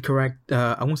like incorrect.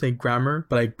 I won't say grammar,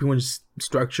 but like pretty much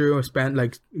structure or span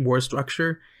like word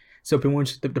structure. So pretty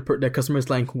much the customer is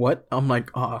like, "What?" I'm like,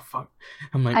 "Oh fuck."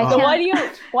 I'm like, I So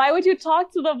can't- why would you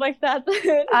talk to them like that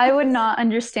then? I would not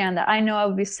understand that. I know I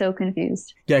would be so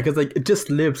confused. Yeah, because like it just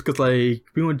slips. Because like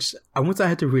pretty much, I once I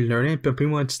had to relearn it, but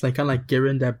pretty much like kind of like get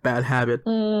rid of that bad habit.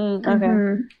 Okay.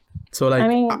 Mhm. So like I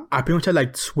mean- I pretty much had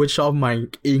like switch off my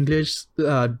English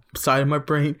side of my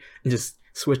brain and just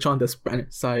switch on the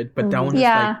Spanish side. But that one is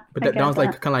Yeah, like, but I that get was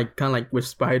like that. kind of like with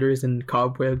spiders and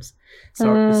cobwebs.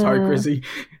 Sorry, Chrissy.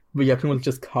 But yeah, pretty much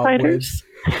just cobwebs.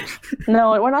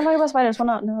 No, we're not talking about spiders. We're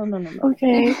not. No.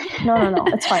 okay. No.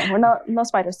 It's fine. We're not. No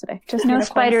spiders today. Just No unicorns.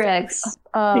 spider eggs.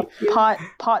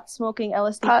 Pot smoking,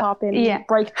 LSD popping, yeah.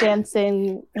 break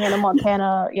dancing, Hannah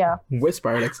Montana. Yeah. With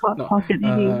spider legs. Hot No. pocket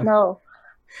eating. No.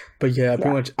 But yeah, I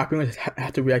pretty much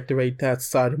have to reactivate that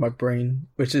side of my brain,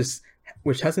 which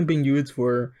hasn't been used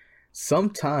for some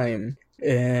time.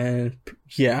 And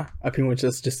yeah, I pretty much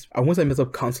just I won't say mess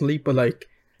up constantly, but like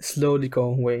slowly go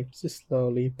away, just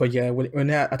slowly. But yeah,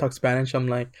 when I talk Spanish, I'm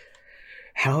like,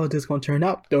 how is this gonna turn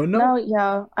out? Don't know. No,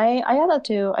 yeah, I get that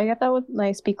too. I get that when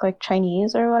I speak like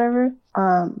Chinese or whatever.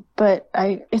 But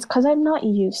it's because I'm not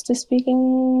used to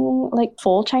speaking like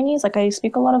full Chinese. Like I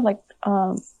speak a lot of like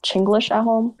Chinglish at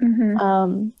home. Mm-hmm.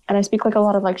 And I speak like a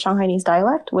lot of like Shanghainese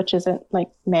dialect, which isn't like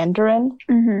Mandarin.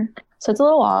 Mm-hmm. So it's a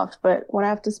little off, but when I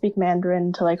have to speak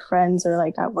Mandarin to like friends or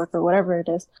like at work or whatever it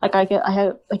is, like I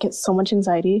get so much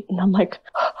anxiety, and I'm like,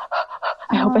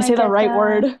 I hope I say the right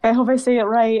word. I hope I say it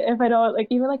right. If I don't, like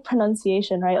even like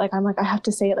pronunciation, right? Like I'm like I have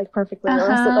to say it like perfectly, or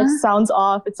else it like sounds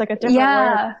off. It's like a different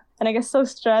word, and I get so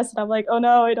stressed, and I'm like, oh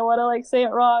no, I don't want to like say it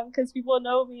wrong because people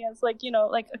know me as like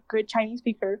like a good Chinese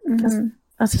speaker. Mm-hmm.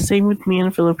 That's the same with me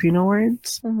in Filipino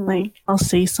words. Mhm. Like I'll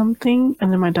say something,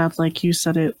 and then my dad's like, "You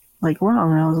said it like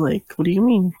wrong," and I was like, "What do you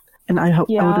mean?" And I would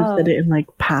have said it in like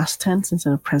past tense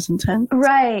instead of present tense.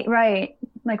 Right.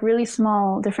 Like really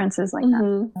small differences like that.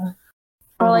 Mhm.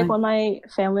 Or like when my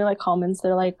family like comments,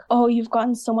 they're like, "Oh, you've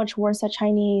gotten so much worse at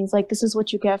Chinese. Like this is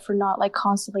what you get for not like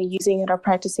constantly using it or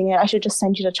practicing it. I should just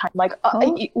send you to China." Like,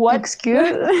 what?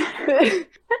 Excuse?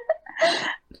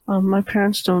 My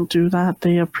parents don't do that.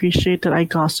 They appreciate that I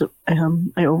gossip.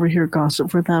 I overhear gossip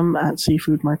for them at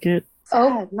seafood market.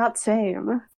 Oh, not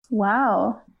same.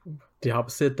 Wow. The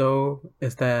opposite though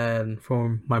is that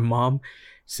for my mom,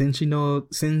 since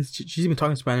she's been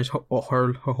talking Spanish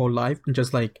her whole life, and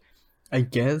just like I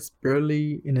guess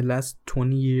barely in the last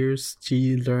 20 years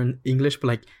she learned English, but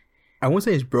like I won't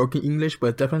say it's broken English,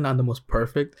 but definitely not the most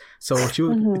perfect. So she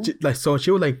would she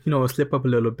would like slip up a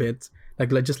little bit, like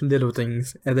just little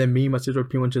things, and then me and my sister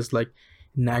pretty much just like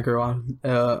nag her on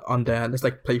that. It's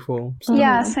like playful.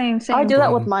 Yeah, same. I do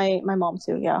that with my mom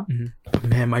too. Yeah.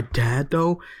 Man, my dad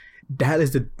though, that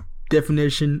is the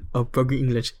definition of broken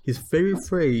English. His favorite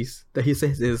phrase that he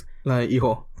says is like,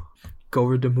 "Hijo, go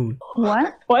over the moon."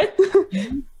 What?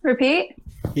 Repeat?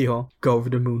 Hijo, go over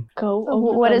the moon. Go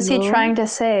over What the is he moon? trying to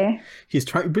say? He's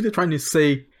really trying to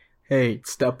say, "Hey,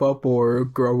 step up or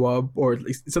grow up," or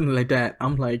something like that.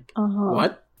 I'm like,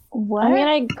 what? What? I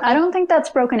mean, I don't think that's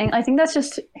broken English. I think that's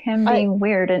just him being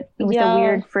weird with a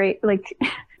weird phrase. Like,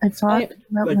 I thought it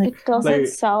like doesn't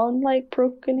sound like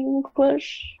broken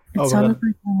English. it sounded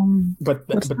like But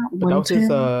what's that that was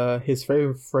one his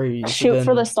favorite phrase. Shoot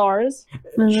for the stars.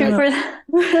 shoot for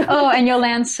the and you'll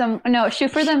land shoot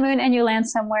for the moon and you land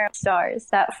somewhere on stars.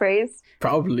 That phrase.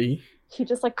 Probably He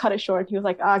just like cut it short. He was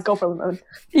like, go for the moon.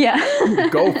 Yeah.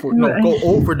 go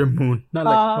over the moon, not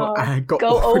like go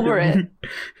over the it. moon.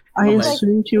 I I'm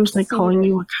assumed he was like calling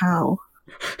you a cow.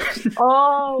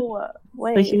 Oh,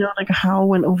 wait. Like like a cow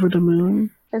went over the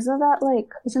moon. Isn't that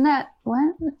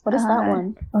what? what is that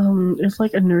one? It's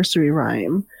like a nursery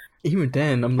rhyme. Even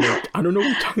then, I'm like, I don't know what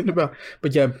you're talking about.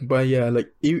 But yeah,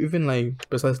 like even like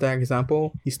besides that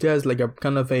example, he still has like a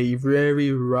kind of a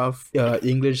very rough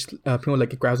English, people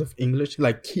like a grasp of English.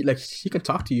 Like he can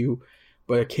talk to you,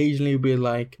 but occasionally be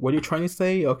like, "What are you trying to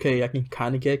say?" Okay, I can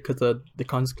kind of get because of the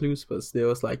context clues, but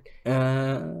still, it's like,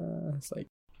 it's like,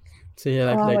 so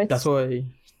yeah, like that's why.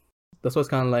 That's what's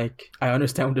kind of like, I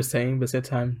understand what they're saying, but at the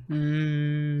same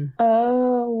time,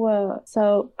 Oh,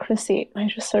 so Chrissy, I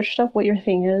just searched up what your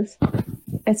thing is.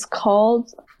 It's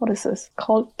called, what is this?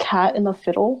 Called Cat in the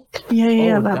Fiddle.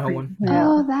 Yeah, that that one. Yeah.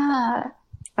 Oh, that.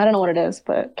 I don't know what it is,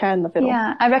 but Cat in the Fiddle.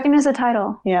 Yeah, I recognize the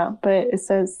title. Yeah, but it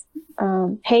says,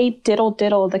 hey, diddle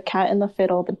diddle, the cat in the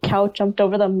fiddle, the cow jumped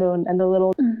over the moon, and the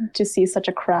little to see such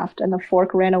a craft, and the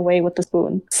fork ran away with the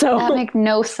spoon. So That makes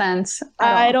no sense.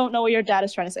 I don't know what your dad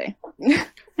is trying to say.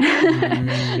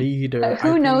 Me either.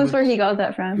 Who knows where he got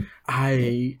that from?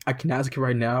 I can ask you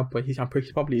right now, but he's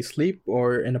probably asleep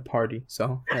or in a party.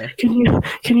 So Can you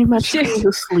imagine being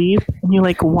asleep and you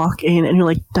like walk in and you're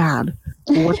like, Dad,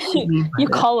 what do you mean by You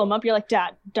this? call him up, you're like,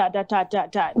 Dad.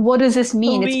 What does this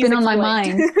mean? Please It's been on my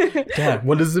explain. mind. Dad,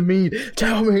 what does it mean?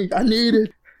 Tell me, I need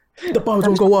it. The bombs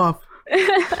will go off.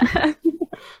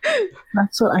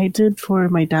 That's what I did for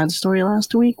my dad's story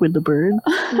last week with the bird.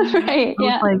 Right, I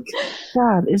yeah. was like,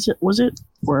 Dad, was it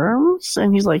worms?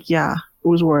 And he's like, yeah, it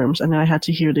was worms. And then I had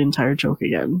to hear the entire joke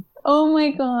again. Oh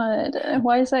my god.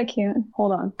 Why is that cute?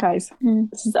 Hold on, guys. Hmm.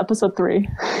 This is episode 3.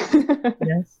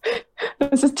 Yes.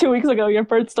 This is 2 weeks ago, your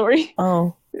bird story.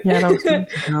 Oh, yeah, that was good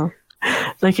to know.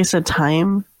 Like I said,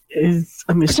 time is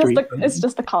a mystery. It's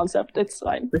just the concept. It's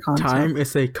fine. the concept. Time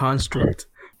is a construct.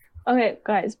 Okay,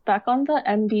 guys, back on the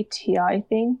MBTI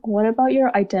thing. What about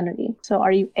your identity? So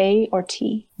are you A or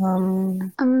T?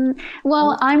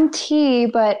 Well, I'm T,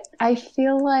 but I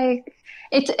feel like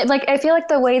I feel like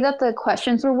the way that the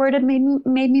questions were worded made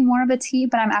me more of a T,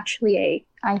 but I'm actually A,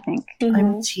 I think.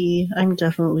 I'm T. I'm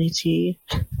definitely T.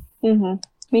 Mm-hmm.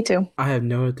 Me too. I have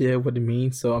no idea what it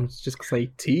means, so I'm just gonna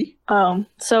say T.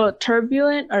 So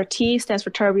turbulent, or T stands for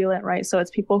turbulent, right? So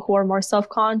it's people who are more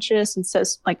self-conscious and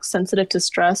sensitive to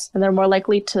stress, and they're more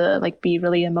likely to like be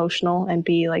really emotional and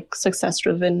be like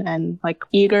success-driven and like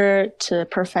eager to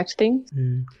perfect things.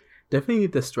 Definitely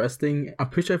the stress thing. I'm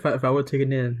pretty sure if I would have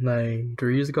taken it like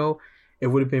 3 years ago, it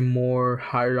would have been more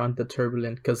higher on the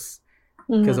turbulent because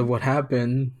of what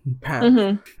happened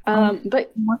past.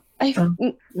 But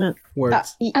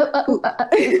Words.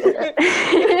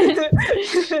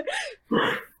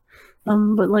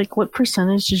 But like, what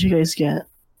percentage did you guys get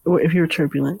if you were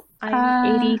turbulent?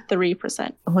 I'm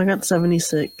 83%. Oh, I got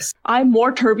 76. I'm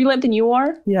more turbulent than you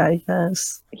are? Yeah, I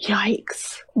guess.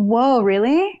 Yikes. Whoa,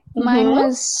 really? Mhm. Mine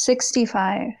was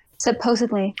 65,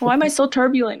 supposedly. Why am I so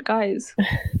turbulent, guys?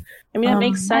 I mean, it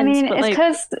makes sense. I mean, but it's like,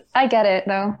 because I get it,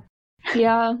 though.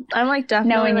 yeah, I'm like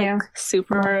definitely Knowing like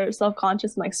super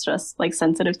self-conscious and like stress, like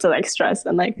sensitive to like stress,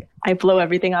 and like I blow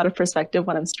everything out of perspective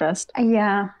when I'm stressed.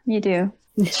 Yeah, you do.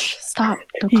 Stop!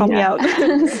 Don't call me out.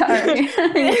 Sorry.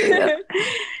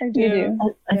 I do.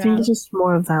 I think it's just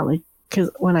more of that, like, because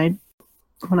when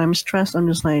I'm stressed, I'm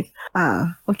just like,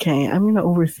 okay, I'm gonna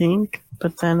overthink,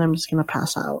 but then I'm just gonna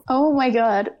pass out. Oh my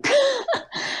god.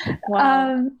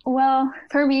 Wow. Well,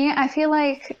 for me, I feel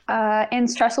like in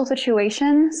stressful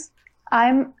situations,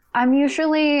 I'm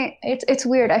usually it's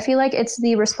weird. I feel like it's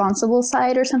the responsible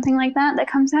side or something like that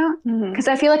comes out because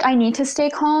I feel like I need to stay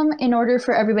calm in order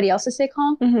for everybody else to stay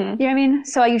calm. You know what I mean?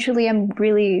 So I usually am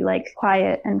really like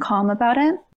quiet and calm about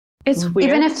it. It's weird.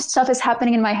 Even if stuff is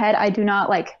happening in my head, I do not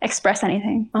like express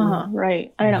anything.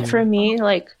 Right. I don't know. For me,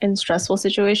 like in stressful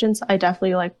situations, I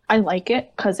definitely I like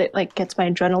it because it like gets my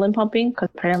adrenaline pumping. Because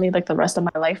apparently, like the rest of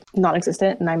my life,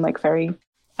 non-existent, and I'm like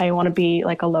I want to be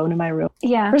like alone in my room.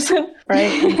 Yeah. Person,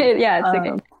 right? Yeah. It's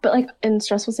okay. But like in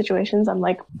stressful situations, I'm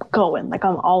like going, like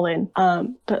I'm all in.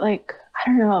 But like I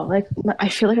don't know, like I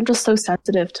feel like I'm just so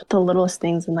sensitive to the littlest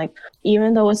things, and like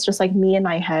even though it's just like me in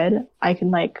my head, I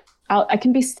can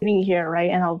be sitting here, right,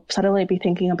 and I'll suddenly be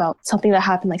thinking about something that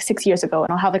happened like 6 years ago,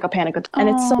 and I'll have like a panic attack. And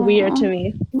it's so weird to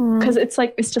me because it's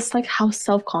just like how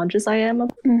self-conscious I am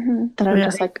that I'm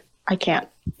just like I can't.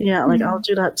 Yeah, like I'll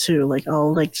do that too. Like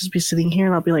I'll like just be sitting here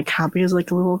and I'll be like happy as like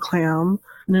a little clam,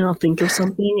 and then I'll think of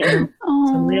something and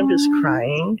suddenly I'm just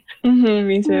crying.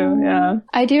 Me too. Yeah.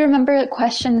 I do remember a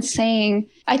question saying,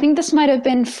 I think this might have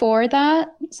been for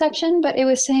that section, but it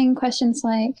was saying questions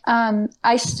like,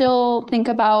 I still think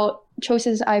about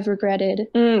choices I've regretted.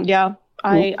 Yeah.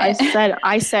 I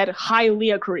said highly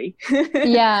agree.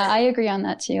 Yeah, I agree on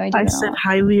that too. I said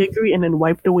highly agree and then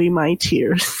wiped away my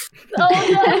tears.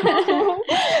 Oh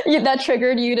no! That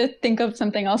triggered you to think of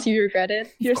something else you regretted.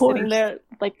 You're sitting there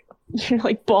like you're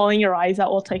like bawling your eyes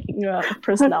out while taking a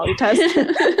personality test.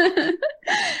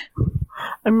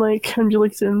 I'm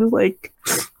just sitting like,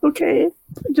 okay,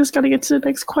 I just gotta get to the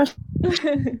next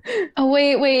question. Oh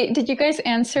wait, did you guys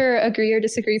answer agree or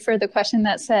disagree for the question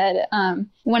that said,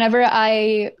 whenever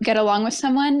I get along with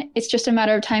someone, it's just a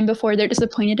matter of time before they're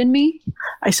disappointed in me?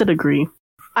 I said agree.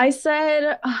 I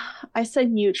said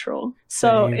neutral.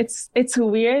 So it's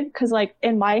weird because like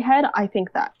in my head I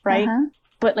think that, right?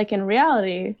 But like in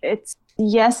reality, it's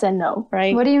yes and no,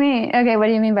 right? What do you mean? Okay, what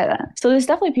do you mean by that? So there's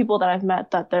definitely people that I've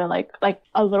met that they're like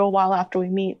a little while after we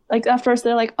meet. Like at first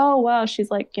they're like, oh wow, she's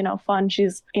like, fun,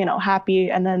 she's, happy,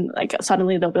 and then like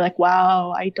suddenly they'll be like,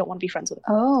 wow, I don't want to be friends with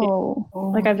her. Oh.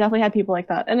 Like I've definitely had people like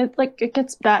that. And it's like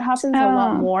that happens a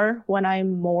lot more when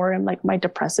I'm more in like my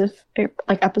depressive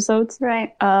like episodes.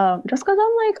 Right. Just because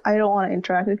I'm like, I don't want to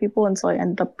interact with people, and so I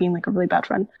end up being like a really bad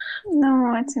friend.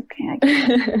 No, it's okay.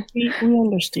 We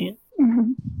understand.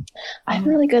 Mm-hmm. I'm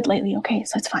really good lately, okay,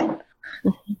 so it's fine.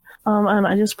 And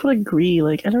I just put agree.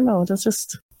 Like, I don't know. That's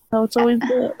just how it's always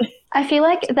been. I feel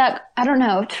like that, I don't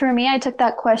know. For me, I took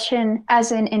that question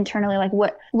as in internally, like,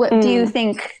 what do you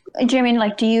think? Do you mean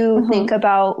like, do you think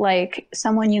about like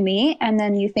someone you meet and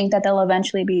then you think that they'll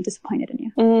eventually be disappointed in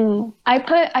you? I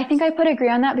think I put agree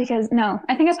on that because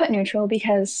I think I put neutral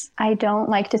because I don't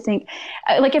like to think,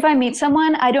 like if I meet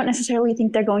someone, I don't necessarily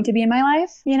think they're going to be in my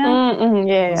life,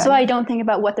 Yeah. So I don't think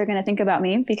about what they're going to think about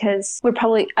me because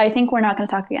I think we're not going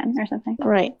to talk again or something.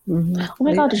 Right. Oh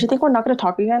my God, did you think we're not going to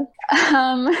talk again?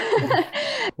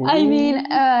 I mean,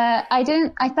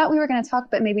 I thought we were going to talk,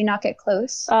 but maybe not get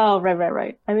close. Oh,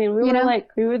 right. I mean,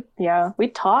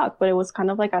 we'd talk, but it was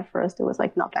kind of like at first it was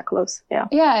like not that close. Yeah.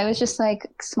 Yeah, it was just like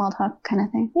small talk kind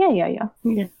of thing. Yeah.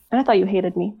 And I thought you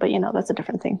hated me, but that's a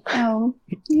different thing. Oh,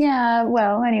 yeah.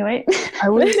 Well, anyway. I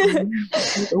was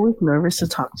always nervous to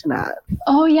talk to Nat.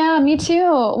 Oh, yeah, me too.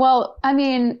 Well, I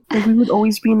mean, like, we would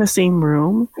always be in the same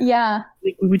room. Yeah.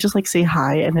 Like, we would just like say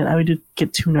hi, and then I would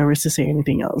get too nervous to say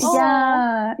anything else.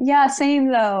 Yeah,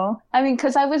 same though. I mean,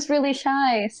 because I was really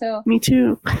shy, so. Me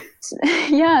too.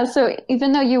 Yeah, so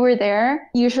even though you were there,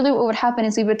 usually what would happen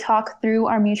is we would talk through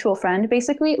our mutual friend,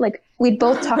 basically. Like, we'd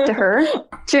both talk to her. Do you know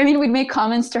what I mean? We'd make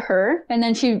comments to her, and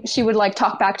then she would like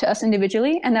talk back to us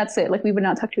individually, and that's it. Like, we would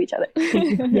not talk to each other.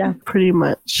 Yeah, pretty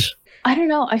much. I don't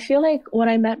know. I feel like when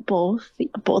I met both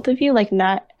of you, like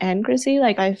Nat and Chrissy,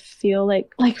 like I feel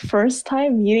like first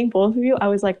time meeting both of you, I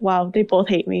was like, wow, they both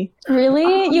hate me.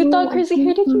 Really? You thought Chrissy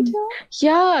hated you too?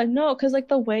 Yeah, no, because like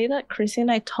the way that Chrissy and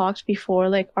I talked before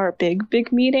like our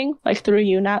big meeting, like through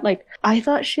you, Nat, like I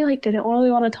thought she like didn't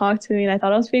really want to talk to me, and I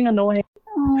thought I was being annoying.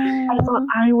 I thought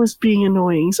I was being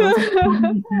annoying, so I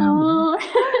was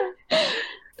like,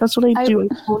 that's what I do. I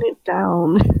tone it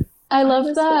down. I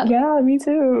love that. Yeah, me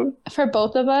too. For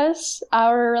both of us,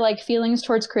 our like feelings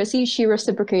towards Chrissy, she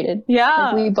reciprocated.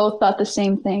 Yeah, like, we both thought the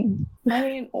same thing. I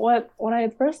mean, when I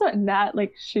first met Nat,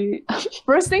 like she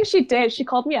first thing she did, she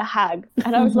called me a hag,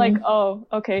 and I was like, oh,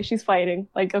 okay, she's fighting.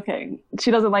 Like, okay,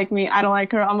 she doesn't like me. I don't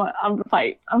like her. I'm gonna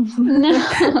fight. No,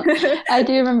 I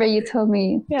do remember you told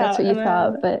me that's what you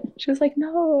thought, but she was like,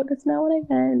 no, that's not what I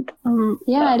meant.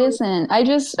 Yeah, it isn't. I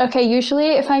just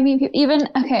usually if I meet people, even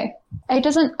it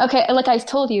doesn't. Okay, like I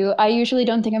told you, I usually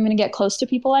don't think I'm going to get close to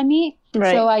people I meet.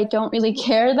 Right. So I don't really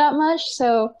care that much.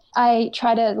 So I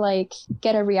try to like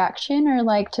get a reaction or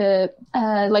like to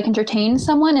like entertain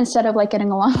someone instead of like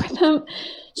getting along with them.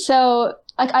 So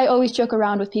like I always joke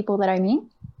around with people that I meet,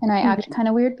 and I act kind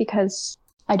of weird because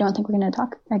I don't think we're going to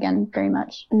talk again very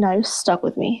much. No, you're stuck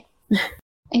with me.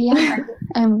 Yeah,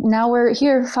 and now we're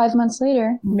here 5 months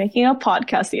later making a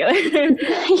podcast together.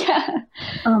 Yeah.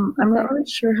 I'm not really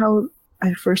sure how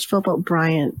I first felt about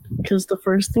Bryant, because the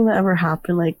first thing that ever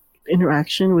happened, like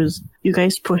interaction, was you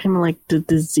guys put him in like the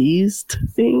diseased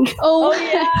thing. Oh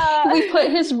yeah. We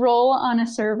put his role on a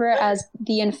server as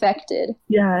the infected.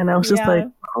 Yeah, and I was just like,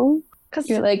 oh. Because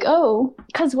you're like, oh.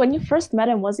 Because when you first met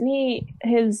him, wasn't he,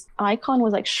 his icon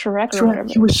was like Shrek or whatever?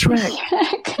 He was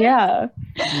Shrek. Yeah.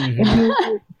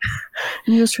 And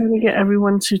he was trying to get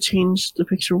everyone to change the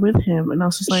picture with him. And I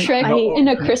was just like, Shrek in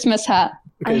a Christmas hat.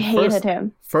 Okay, I hated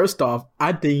him. First off,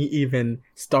 I didn't even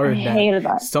start that. I hated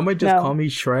that. Somebody just called me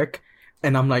Shrek.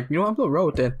 And I'm like, I'm gonna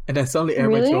roll then. And then suddenly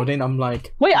everybody's rolling. I'm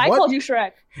like, wait, I called you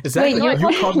Shrek. Exactly. Wait,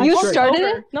 you called me you Shrek. started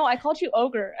it? No, I called you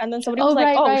Ogre. And then somebody was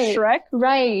like, right. Shrek?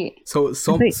 Right. So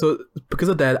because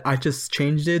of that, I just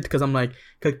changed it because I'm like,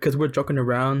 because we're joking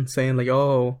around saying like,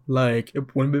 oh, like,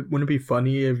 wouldn't it be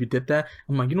funny if you did that?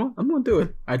 I'm like, what? I'm gonna do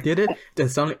it. I did it. Then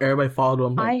suddenly everybody followed.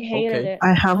 I'm like, I hated it.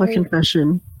 I have a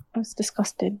confession. I was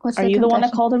disgusted. Are you the one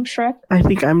that called him Shrek? I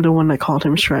think I'm the one that called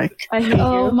him Shrek. I hate you.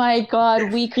 Oh my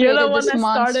god, we created You're the one this that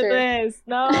monster. Started this.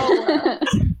 No.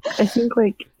 I think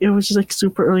like it was just like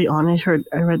super early on. I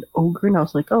read Ogre and I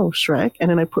was like, oh, Shrek,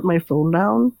 and then I put my phone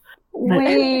down.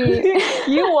 Wait,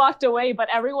 you walked away, but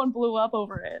everyone blew up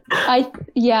over it. I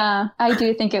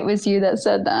do think it was you that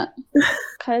said that.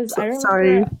 Because I remember,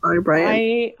 sorry,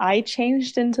 Brian. I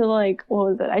changed into like, what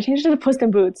was it? I changed into Puss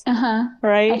in Boots.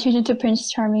 Right. I changed into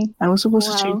Prince Charming. I was supposed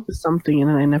to change to something, and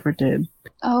then I never did.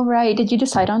 Oh, right. Did you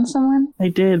decide on someone? I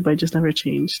did, but I just never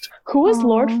changed. Who is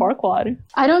Lord Aw. Farquaad?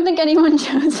 I don't think anyone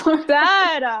chose Lord.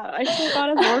 Dad! I forgot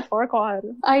it's Lord Farquaad.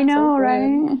 I know, So good.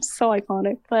 right? So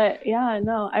iconic. But yeah,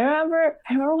 no. I remember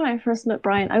when I first met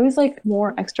Brian, I was like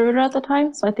more extroverted at the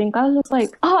time. So I think I was just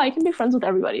like, oh, I can be friends with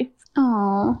everybody.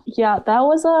 Oh. Yeah, that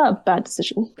was a bad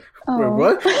decision. Oh.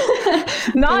 Wait,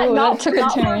 what? Not took a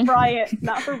for turn. Brian.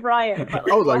 Not for Brian. But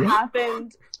like, I was what like,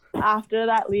 happened after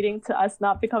that leading to us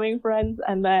not becoming friends,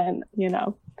 and then,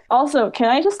 Also, can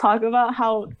I just talk about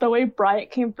how the way Bryant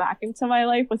came back into my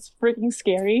life was freaking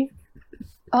scary?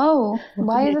 Oh,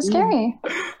 why is it scary?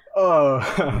 Oh.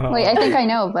 Wait, I think I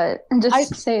know, but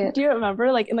just say it. Do you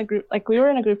remember, like, in the group, like, we were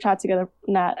in a group chat together,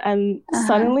 Nat, and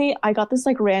suddenly I got this,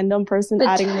 like, random person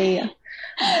adding me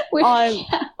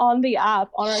on the app,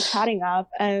 on our chatting app,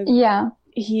 and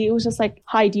he was just like,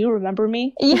 hi, do you remember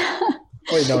me? Yeah.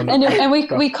 Wait, no. And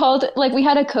we called, like, we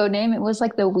had a code name. It was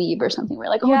like the Weeb or something. We're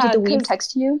like, oh, did the Weeb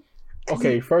text you?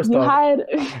 Okay, first you off, had...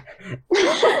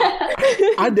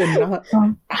 I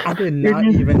did not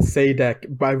even say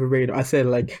that by the radio. I said,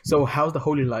 like, so how's the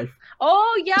holy life?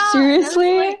 Oh, yeah.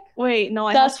 Seriously? Like, wait, no,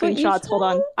 I That's have what you screenshots. Hold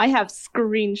on. I have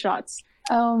screenshots.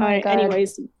 Oh my God.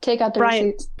 Anyways, take out the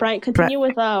receipts. Brian, continue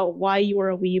with why you were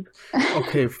a weeb.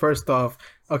 Okay, first off,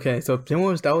 so that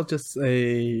was just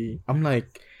I'm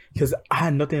like, because I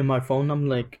had nothing in my phone. I'm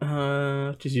like,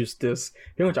 just use this.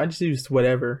 Pretty much, I just used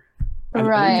whatever.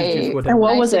 Right. And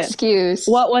what was it? Excuse.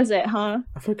 What was it, huh?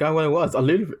 I forgot what it was. I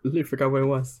literally forgot what it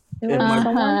was. It was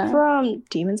someone from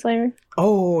Demon Slayer.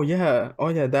 Oh yeah,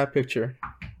 that picture.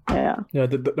 Yeah. Yeah.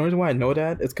 The reason why I know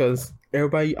that is because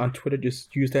everybody on Twitter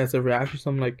just used that as a reaction. So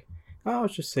I'm like, I'll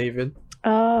just save it.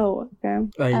 Oh, okay.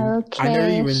 Like, okay, I never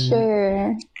even,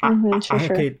 sure.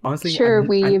 Okay, honestly, sure,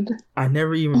 weeb. I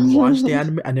never even watched the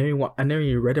anime. I never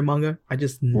even read the manga. I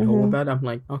just know about it. I'm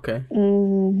like, okay.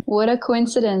 What a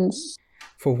coincidence.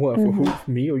 For what? For who? For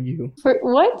me or you? For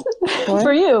what?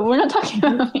 For you. We're not talking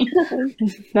about me.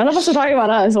 None of us are talking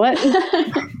about us. What?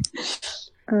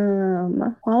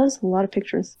 Well, there's a lot of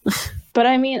pictures. But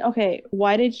I mean, okay,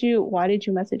 why did you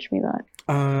message me that?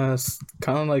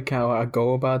 Kind of like how I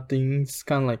go about things.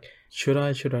 Kind of like, should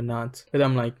I not? And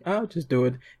I'm like, I'll just do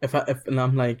it. If I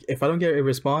don't get a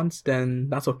response, then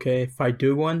that's okay. If I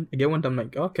get one, I'm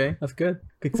like, okay, that's good.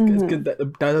 It's good.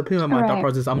 That's pretty much my thought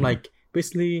process. I'm like,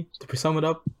 basically, to sum it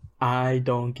up, I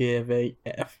don't give a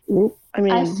F. I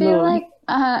mean, I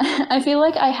feel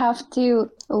like I have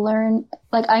to learn,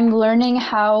 like, I'm learning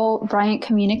how Bryant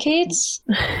communicates,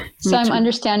 so I'm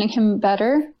understanding him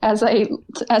better as I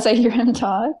hear him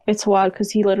talk. It's wild because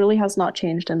he literally has not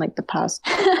changed in like the past.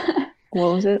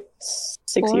 What was it?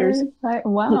 6 years?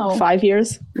 5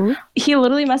 years? Mm-hmm. He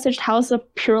literally messaged, how's the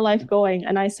pure life going?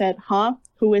 And I said, huh?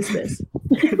 Who is this?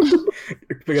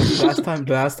 Because the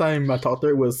last time I talked to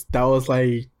her that was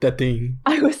like the thing.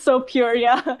 I was so pure,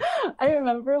 yeah. I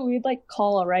remember we'd like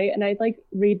call, right? And I'd like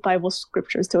read Bible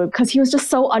scriptures to him because he was just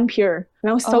so unpure. And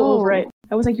I was so over it.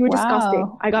 I was like, you were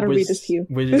disgusting. I gotta read this to you.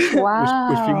 Which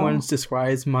pretty much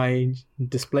describes my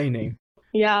display name.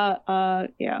 Yeah,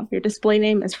 your display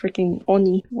name is freaking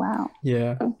Oni. Wow.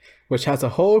 Yeah, which has a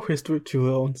whole history to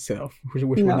its own self, which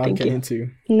we're not getting into.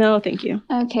 No, thank you.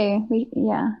 Okay, I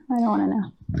don't want to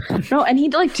know. No, and he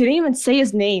like didn't even say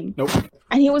his name. Nope.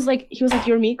 And he was like, you're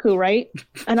Miku, right?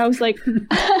 And I was like,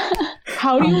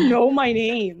 how do you know my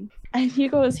name? And he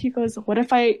goes, what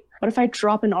if I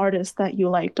drop an artist that you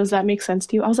like? Does that make sense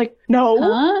to you? I was like, no.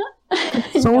 Huh?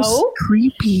 So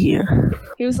creepy.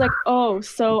 He was like, oh,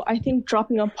 so I think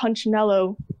dropping a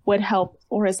Punchinello would help,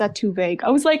 or is that too vague? I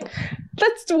was like,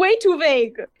 that's way too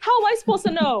vague. How am I supposed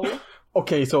to know?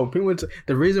 Okay, so pretty much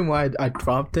the reason why I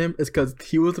dropped him is because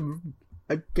he was,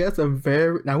 I guess, I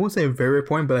won't say a very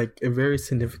important, but like a very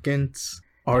significant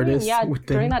artist.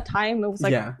 During that time, it was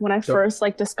like when I first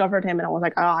like discovered him, and I was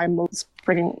like, I'm a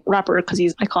freaking rapper because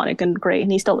he's iconic and great,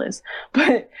 and he still is.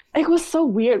 But it was so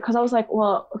weird because I was like,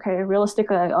 well, okay,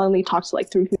 realistically, I only talked to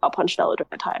like 3 people about Punchinello during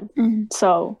the time,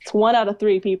 so it's 1 out of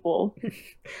 3 people.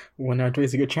 1 out of 3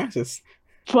 is a good chances.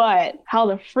 But how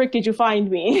the frick did you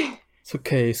find me?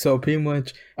 Okay, so pretty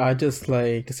much I just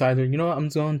like decided, I'm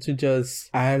going to just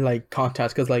add like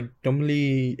contacts because like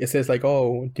normally it says like,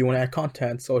 oh, do you want to add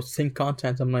contacts or sync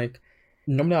contacts? I'm like,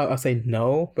 normally I'll say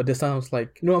no, but this time I was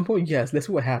like, I'm going yes, let's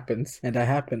see what happens, and that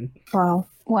happened.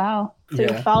 Wow. So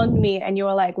you found me and you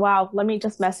were like, wow, let me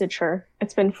just message her.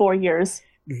 It's been 4 years.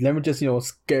 Let me just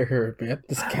scare her a bit,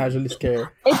 just casually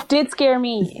scare. It did scare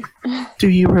me. Do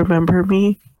you remember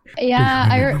me? Yeah,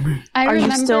 I Are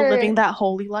remember. you still living that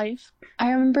holy life?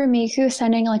 I remember Miku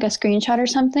sending like a screenshot or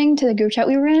something to the group chat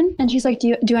we were in, and she's like,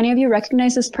 "Do any of you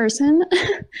recognize this person?"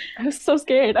 I was so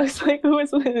scared. I was like, who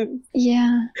is this?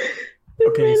 Yeah.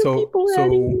 Okay, Random so people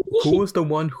adding me. who was the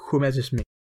one who messaged me?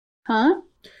 Huh?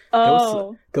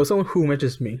 Oh, There was someone who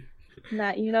messaged me.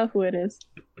 Matt, you know who it is.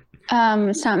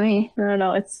 It's not me.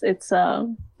 No, it's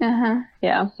Uh-huh.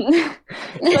 yeah.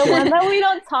 The one that we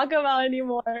don't talk about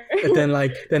anymore. And then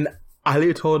I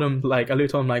literally told him like,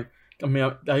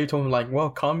 well,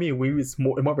 call me a weeb is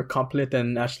more of a compliment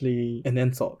than actually an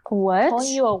insult. What?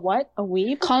 Calling you a what? A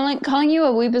weeb? Calling you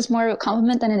a weeb is more of a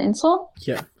compliment than an insult?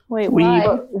 Yeah. Wait, Why?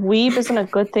 But weeb isn't a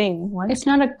good thing. What? It's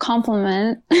not a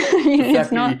compliment. Exactly.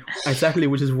 It's not. Exactly,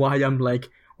 which is why I'm like,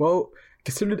 well,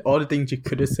 considering all the things you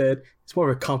could have said, it's more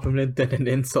of a compliment than an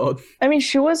insult. I mean,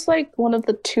 she was like one of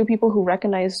the 2 people who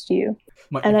recognized you.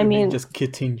 My And I everything mean- just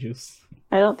continues.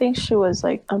 I don't think she was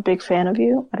like a big fan of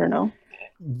you. I don't know.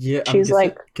 Yeah, She's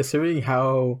like- considering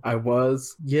how I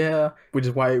was, yeah, which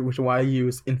is why I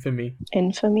use infamy,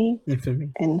 Infamy,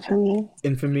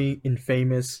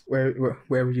 infamous,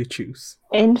 wherever you choose.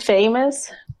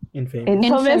 infamous, Infamous.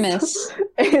 Infamous.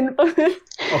 infamous.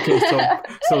 Okay,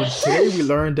 so today we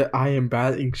learned that I am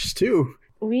bad at English too.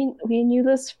 We knew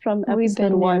this from We've episode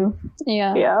been 1.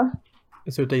 Yeah. Yeah,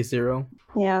 So day 0.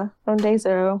 yeah, from day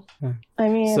 0. Yeah. I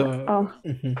mean,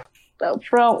 Mhm.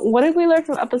 from what did we learn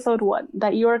from episode 1?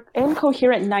 That you're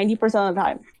incoherent 90% of the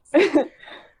time.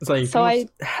 It's like So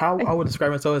how I would describe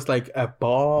myself as like a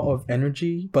ball of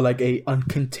energy, but like a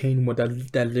uncontained one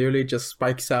that literally just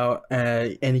spikes out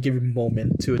at any given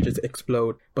moment to just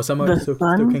explode. But somehow The it's still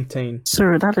sun? contained.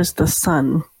 Sir, that is the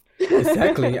sun.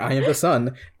 Exactly, I am the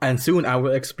sun, and soon I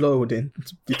will explode and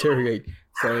deteriorate.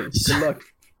 So good luck.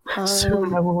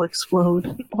 Soon I will explode.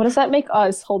 What does that make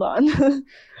us? Hold on.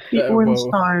 We're the whoa.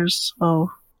 stars.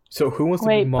 Oh. So who wants to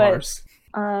Wait, be but- Mars?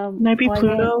 Maybe why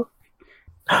Pluto?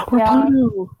 We're Yeah.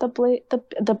 Pluto. The baby. The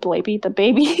The baby.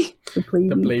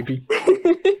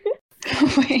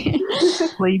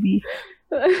 baby. Baby.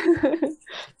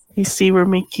 You see, we're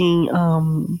making,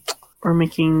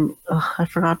 I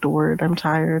forgot the word. I'm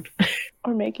tired.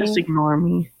 Or making Just ignore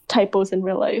me. typos in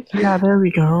real life. Yeah, there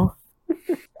we go.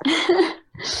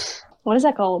 What is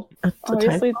that called? A type.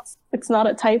 Obviously, it's not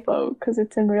a typo because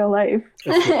it's in real life.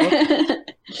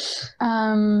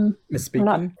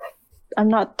 Misspeaking. I'm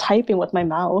not typing with my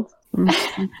mouth.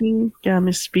 Misspeaking? Yeah,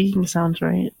 misspeaking sounds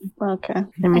right. Okay. I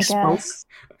I misspoke. guess.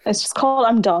 It's just called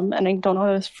I'm dumb and I don't know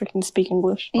how to freaking speak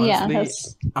English. Yeah, Honestly,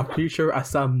 that's I'm pretty sure I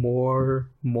sound more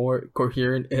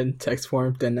coherent in text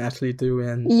form than I actually do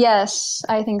in. yes,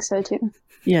 I think so too.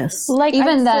 Yes. Like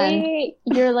Even I'd then. say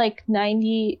you're like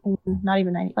 90, not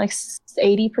even 90, like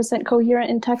 80%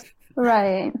 coherent in text.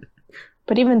 Right.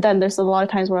 But even then, there's a lot of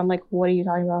times where I'm like, what are you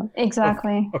talking about?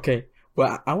 Exactly. Okay,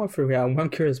 well, I want to figure out. What I'm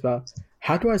curious about.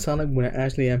 How do I sound like when I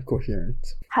actually am coherent?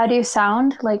 How do you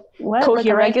sound? Like what? Like a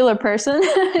Coherent. regular person?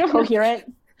 Coherent?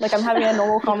 Like I'm having a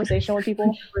normal conversation with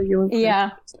people.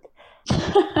 Yeah.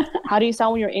 How do you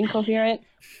sound when you're incoherent?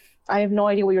 I have no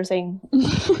idea what you're saying.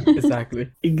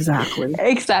 Exactly. Exactly.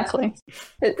 Exactly.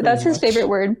 That's his much. favorite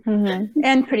word. Mm-hmm.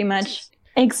 And pretty much.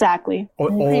 Exactly.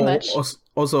 Pretty much.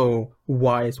 Also,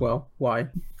 why as well? Why?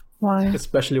 Why?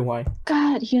 Especially why?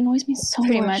 God, he annoys me so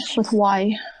Pretty much much. with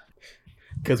why.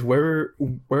 Because where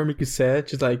Miku said,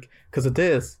 she's like, because of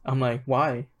this. I'm like,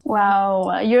 why?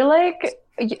 Wow. You're like,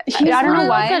 I don't know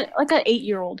why. Like an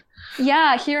 8-year-old.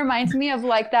 Yeah, he reminds me of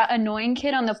like that annoying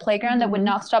kid on the playground that would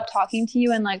not stop talking to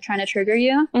you and like trying to trigger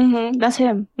you. Mm-hmm. That's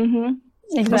him. Mm-hmm.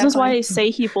 Exactly. This is why I say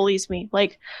he bullies me.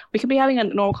 Like, we could be having a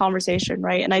normal conversation,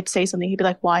 right? And I'd say something. He'd be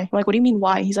like, why? I'm like, what do you mean,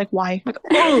 why? He's like, why? I'm like,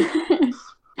 oh.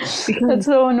 That's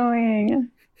so annoying.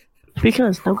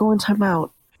 Because now go in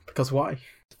timeout. Because why?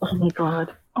 Oh my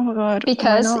god. Oh my god.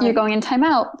 Because Why not? you're going in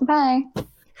timeout. Bye.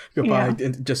 Goodbye. Yeah.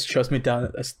 And just shoves me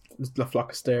down a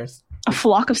flock of stairs. A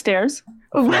flock of stairs.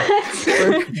 What?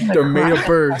 They're made of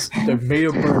birds. They're made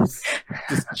of birds.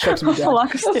 Just chucks me A down.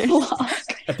 flock of stairs.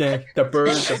 And then the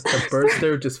bird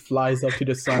stair just flies up to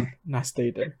the sun, and I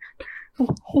stay there.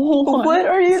 What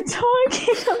are you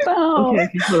talking about? Okay,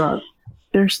 hold on.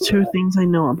 There's 2 things I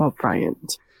know about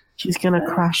Bryant. He's gonna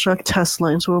crash a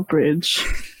Tesla into a bridge.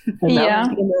 And now Yeah.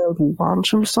 he's gonna launch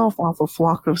himself off a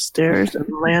flock of stairs and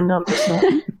land on the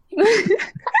sun.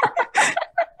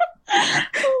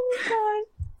 Oh my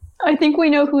god. I think we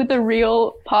know who the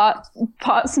real pot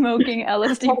smoking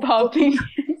LSD popping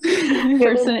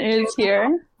person is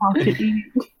here. Pocket eat.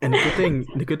 And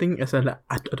the good thing is that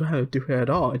I don't have to do it at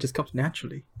all. It just comes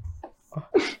naturally.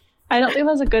 I don't think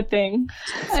that's a good thing.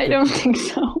 I don't think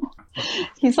so.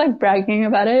 He's like bragging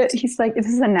about it. He's like, this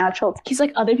is a natural. He's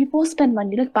like, other people spend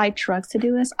money to buy drugs to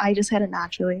do this. I just had it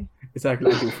naturally.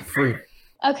 Exactly, I do it for free.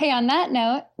 Okay, on that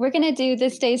note, we're going to do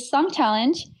this day's song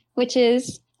challenge, which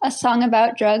is a song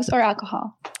about drugs or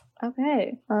alcohol.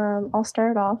 Okay, I'll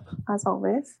start off as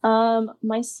always.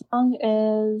 My song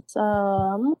is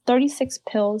 36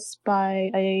 Pills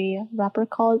by a rapper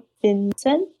called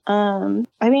Vincent.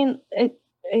 I mean,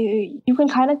 you can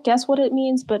kind of guess what it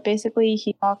means, but basically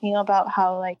he's talking about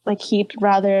how like he'd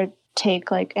rather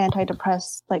take like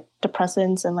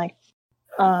depressants and like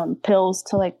pills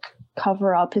to like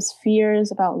cover up his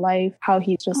fears about life, how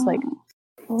he's just like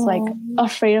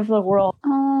afraid of the world.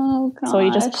 Oh gosh. So he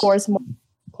just pours more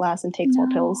glass and takes more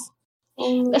pills.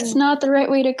 That's not the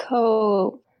right way to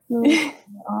cope.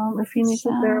 If he needs a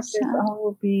therapist, I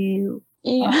will be.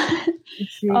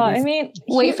 I mean,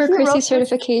 wait for Chrissy's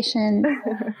certification.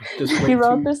 He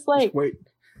wrote this like. Wait.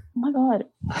 Oh my god!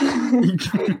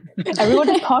 Everyone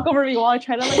just talk over me while I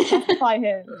try to like justify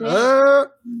him.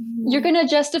 You're gonna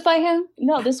justify him?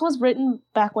 No, this was written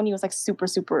back when he was like super,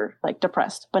 super like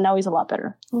depressed, but now he's a lot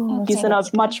better. Okay, he's in a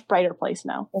much brighter place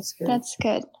now. That's good. That's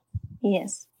good.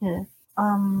 Yes. Yeah.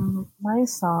 My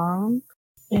song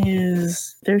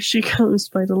is "There She Goes"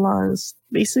 by The Laws.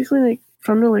 Basically, like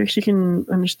from the lyrics, you can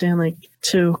understand like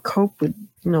to cope with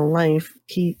life.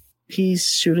 He's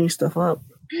shooting stuff up.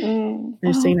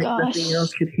 They're saying that nothing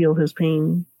else could heal his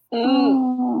pain.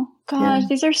 Oh gosh,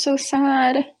 these are so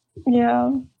sad.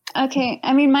 Yeah. Okay,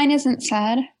 I mean mine isn't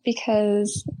sad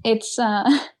because it's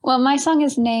my song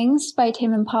is Nangs by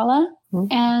Tame Impala.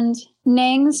 And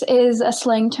Nangs is a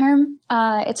slang term.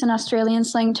 It's an Australian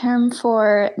slang term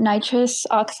for nitrous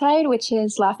oxide, which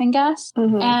is laughing gas.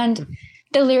 And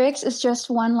the lyrics is just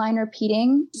one line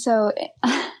repeating. So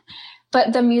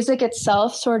but the music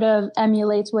itself sort of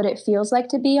emulates what it feels like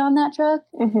to be on that drug,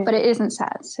 but it isn't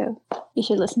sad, so you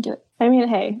should listen to it. I mean,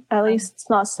 hey, at least it's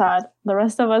not sad. The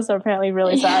rest of us are apparently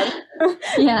really sad.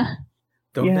 Yeah.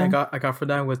 The only thing I got for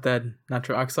that was that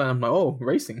nitric oxide. I'm like, oh,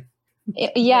 racing.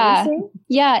 Racing?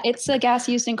 Yeah, it's a gas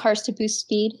used in cars to boost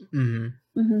speed.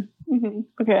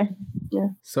 Okay. Yeah.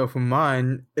 So for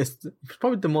mine, it's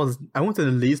probably the most, I won't say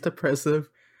the least depressive,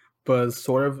 but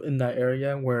sort of in that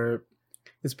area where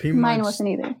it's pretty much... Mine wasn't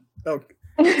either. Oh,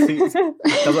 see, that's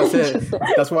what I said.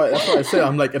 That's what I said.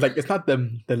 I'm like it's not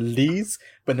the least,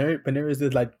 but there is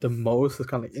this like the most. It's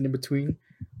kind of like in between.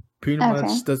 Pretty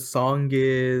much, the song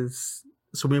is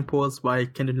 "Swimming Pools" by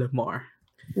Kendrick Lamar,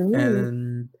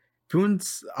 and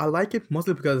I like it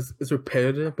mostly because it's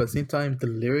repetitive, but at the same time, the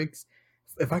lyrics,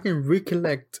 if I can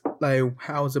recollect like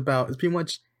how it's about, it's pretty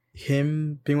much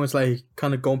him pretty much like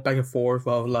kind of going back and forth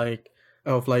of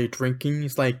drinking.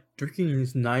 It's like drinking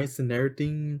is nice and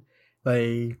everything,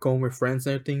 like going with friends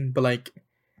and everything, but like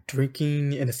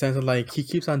drinking in the sense of like he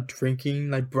keeps on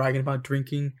drinking, like bragging about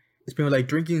drinking. It's been like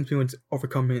drinking is pretty much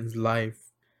overcoming his life.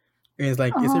 And it's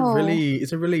like,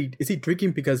 is he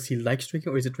drinking because he likes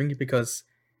drinking, or is it drinking because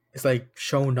it's like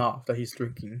showing off that he's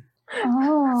drinking?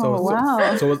 Wow.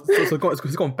 So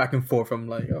it's going back and forth. I'm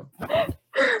like,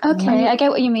 okay, I get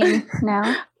what you mean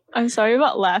now. I'm sorry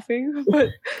about laughing, but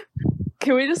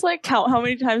can we just like count how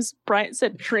many times Bryant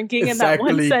said drinking in that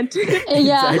one sentence?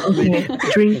 Yeah. Okay.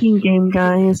 Drinking game,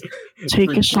 guys.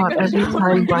 Take a shot every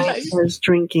time Bryant says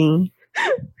drinking.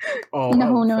 Oh,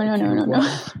 No.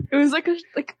 It was like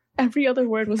every other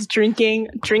word was drinking.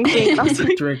 I was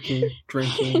like, drinking.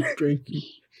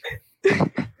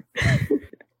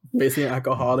 Basically, an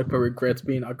alcoholic but regrets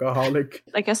being alcoholic.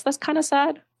 I guess that's kind of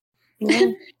sad.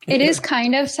 Yeah. It is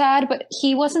kind of sad, but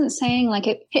he wasn't saying like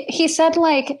it. He said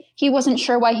like he wasn't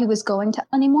sure why he was going to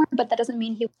anymore, but that doesn't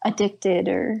mean he was addicted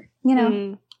or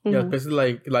Yeah,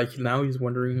 basically like now he's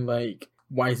wondering like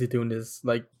why is he doing this?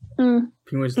 Like pretty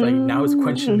much like now it's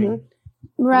questioning.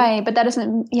 Right, but that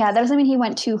doesn't mean he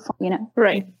went too far,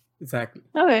 Right. Exactly.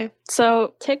 Okay,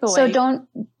 so take away. So don't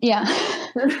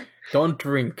Don't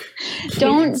drink.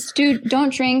 Don't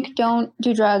drink. Don't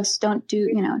do drugs. Don't get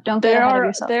ahead of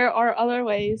yourself. There are other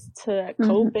ways to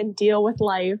cope and deal with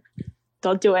life.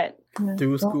 Don't do it.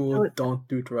 Do school. Don't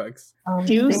do drugs.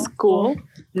 Do school.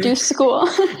 Do school.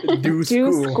 Do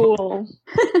school.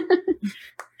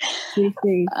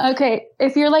 Okay,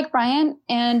 if you're like Brian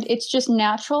and it's just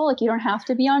natural, like you don't have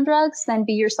to be on drugs, then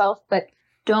be yourself, but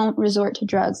don't resort to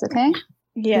drugs, okay?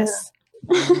 Yes.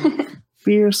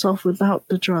 Be yourself without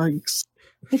the drugs.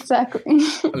 Exactly.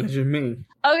 What do you mean?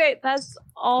 Okay, that's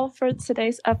all for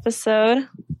today's episode.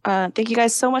 Thank you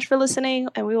guys so much for listening,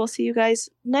 and we will see you guys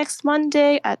next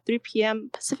Monday at 3 p.m.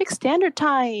 Pacific Standard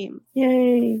Time.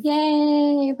 Yay!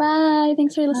 Yay! Bye!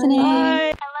 Thanks for listening.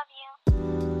 Bye.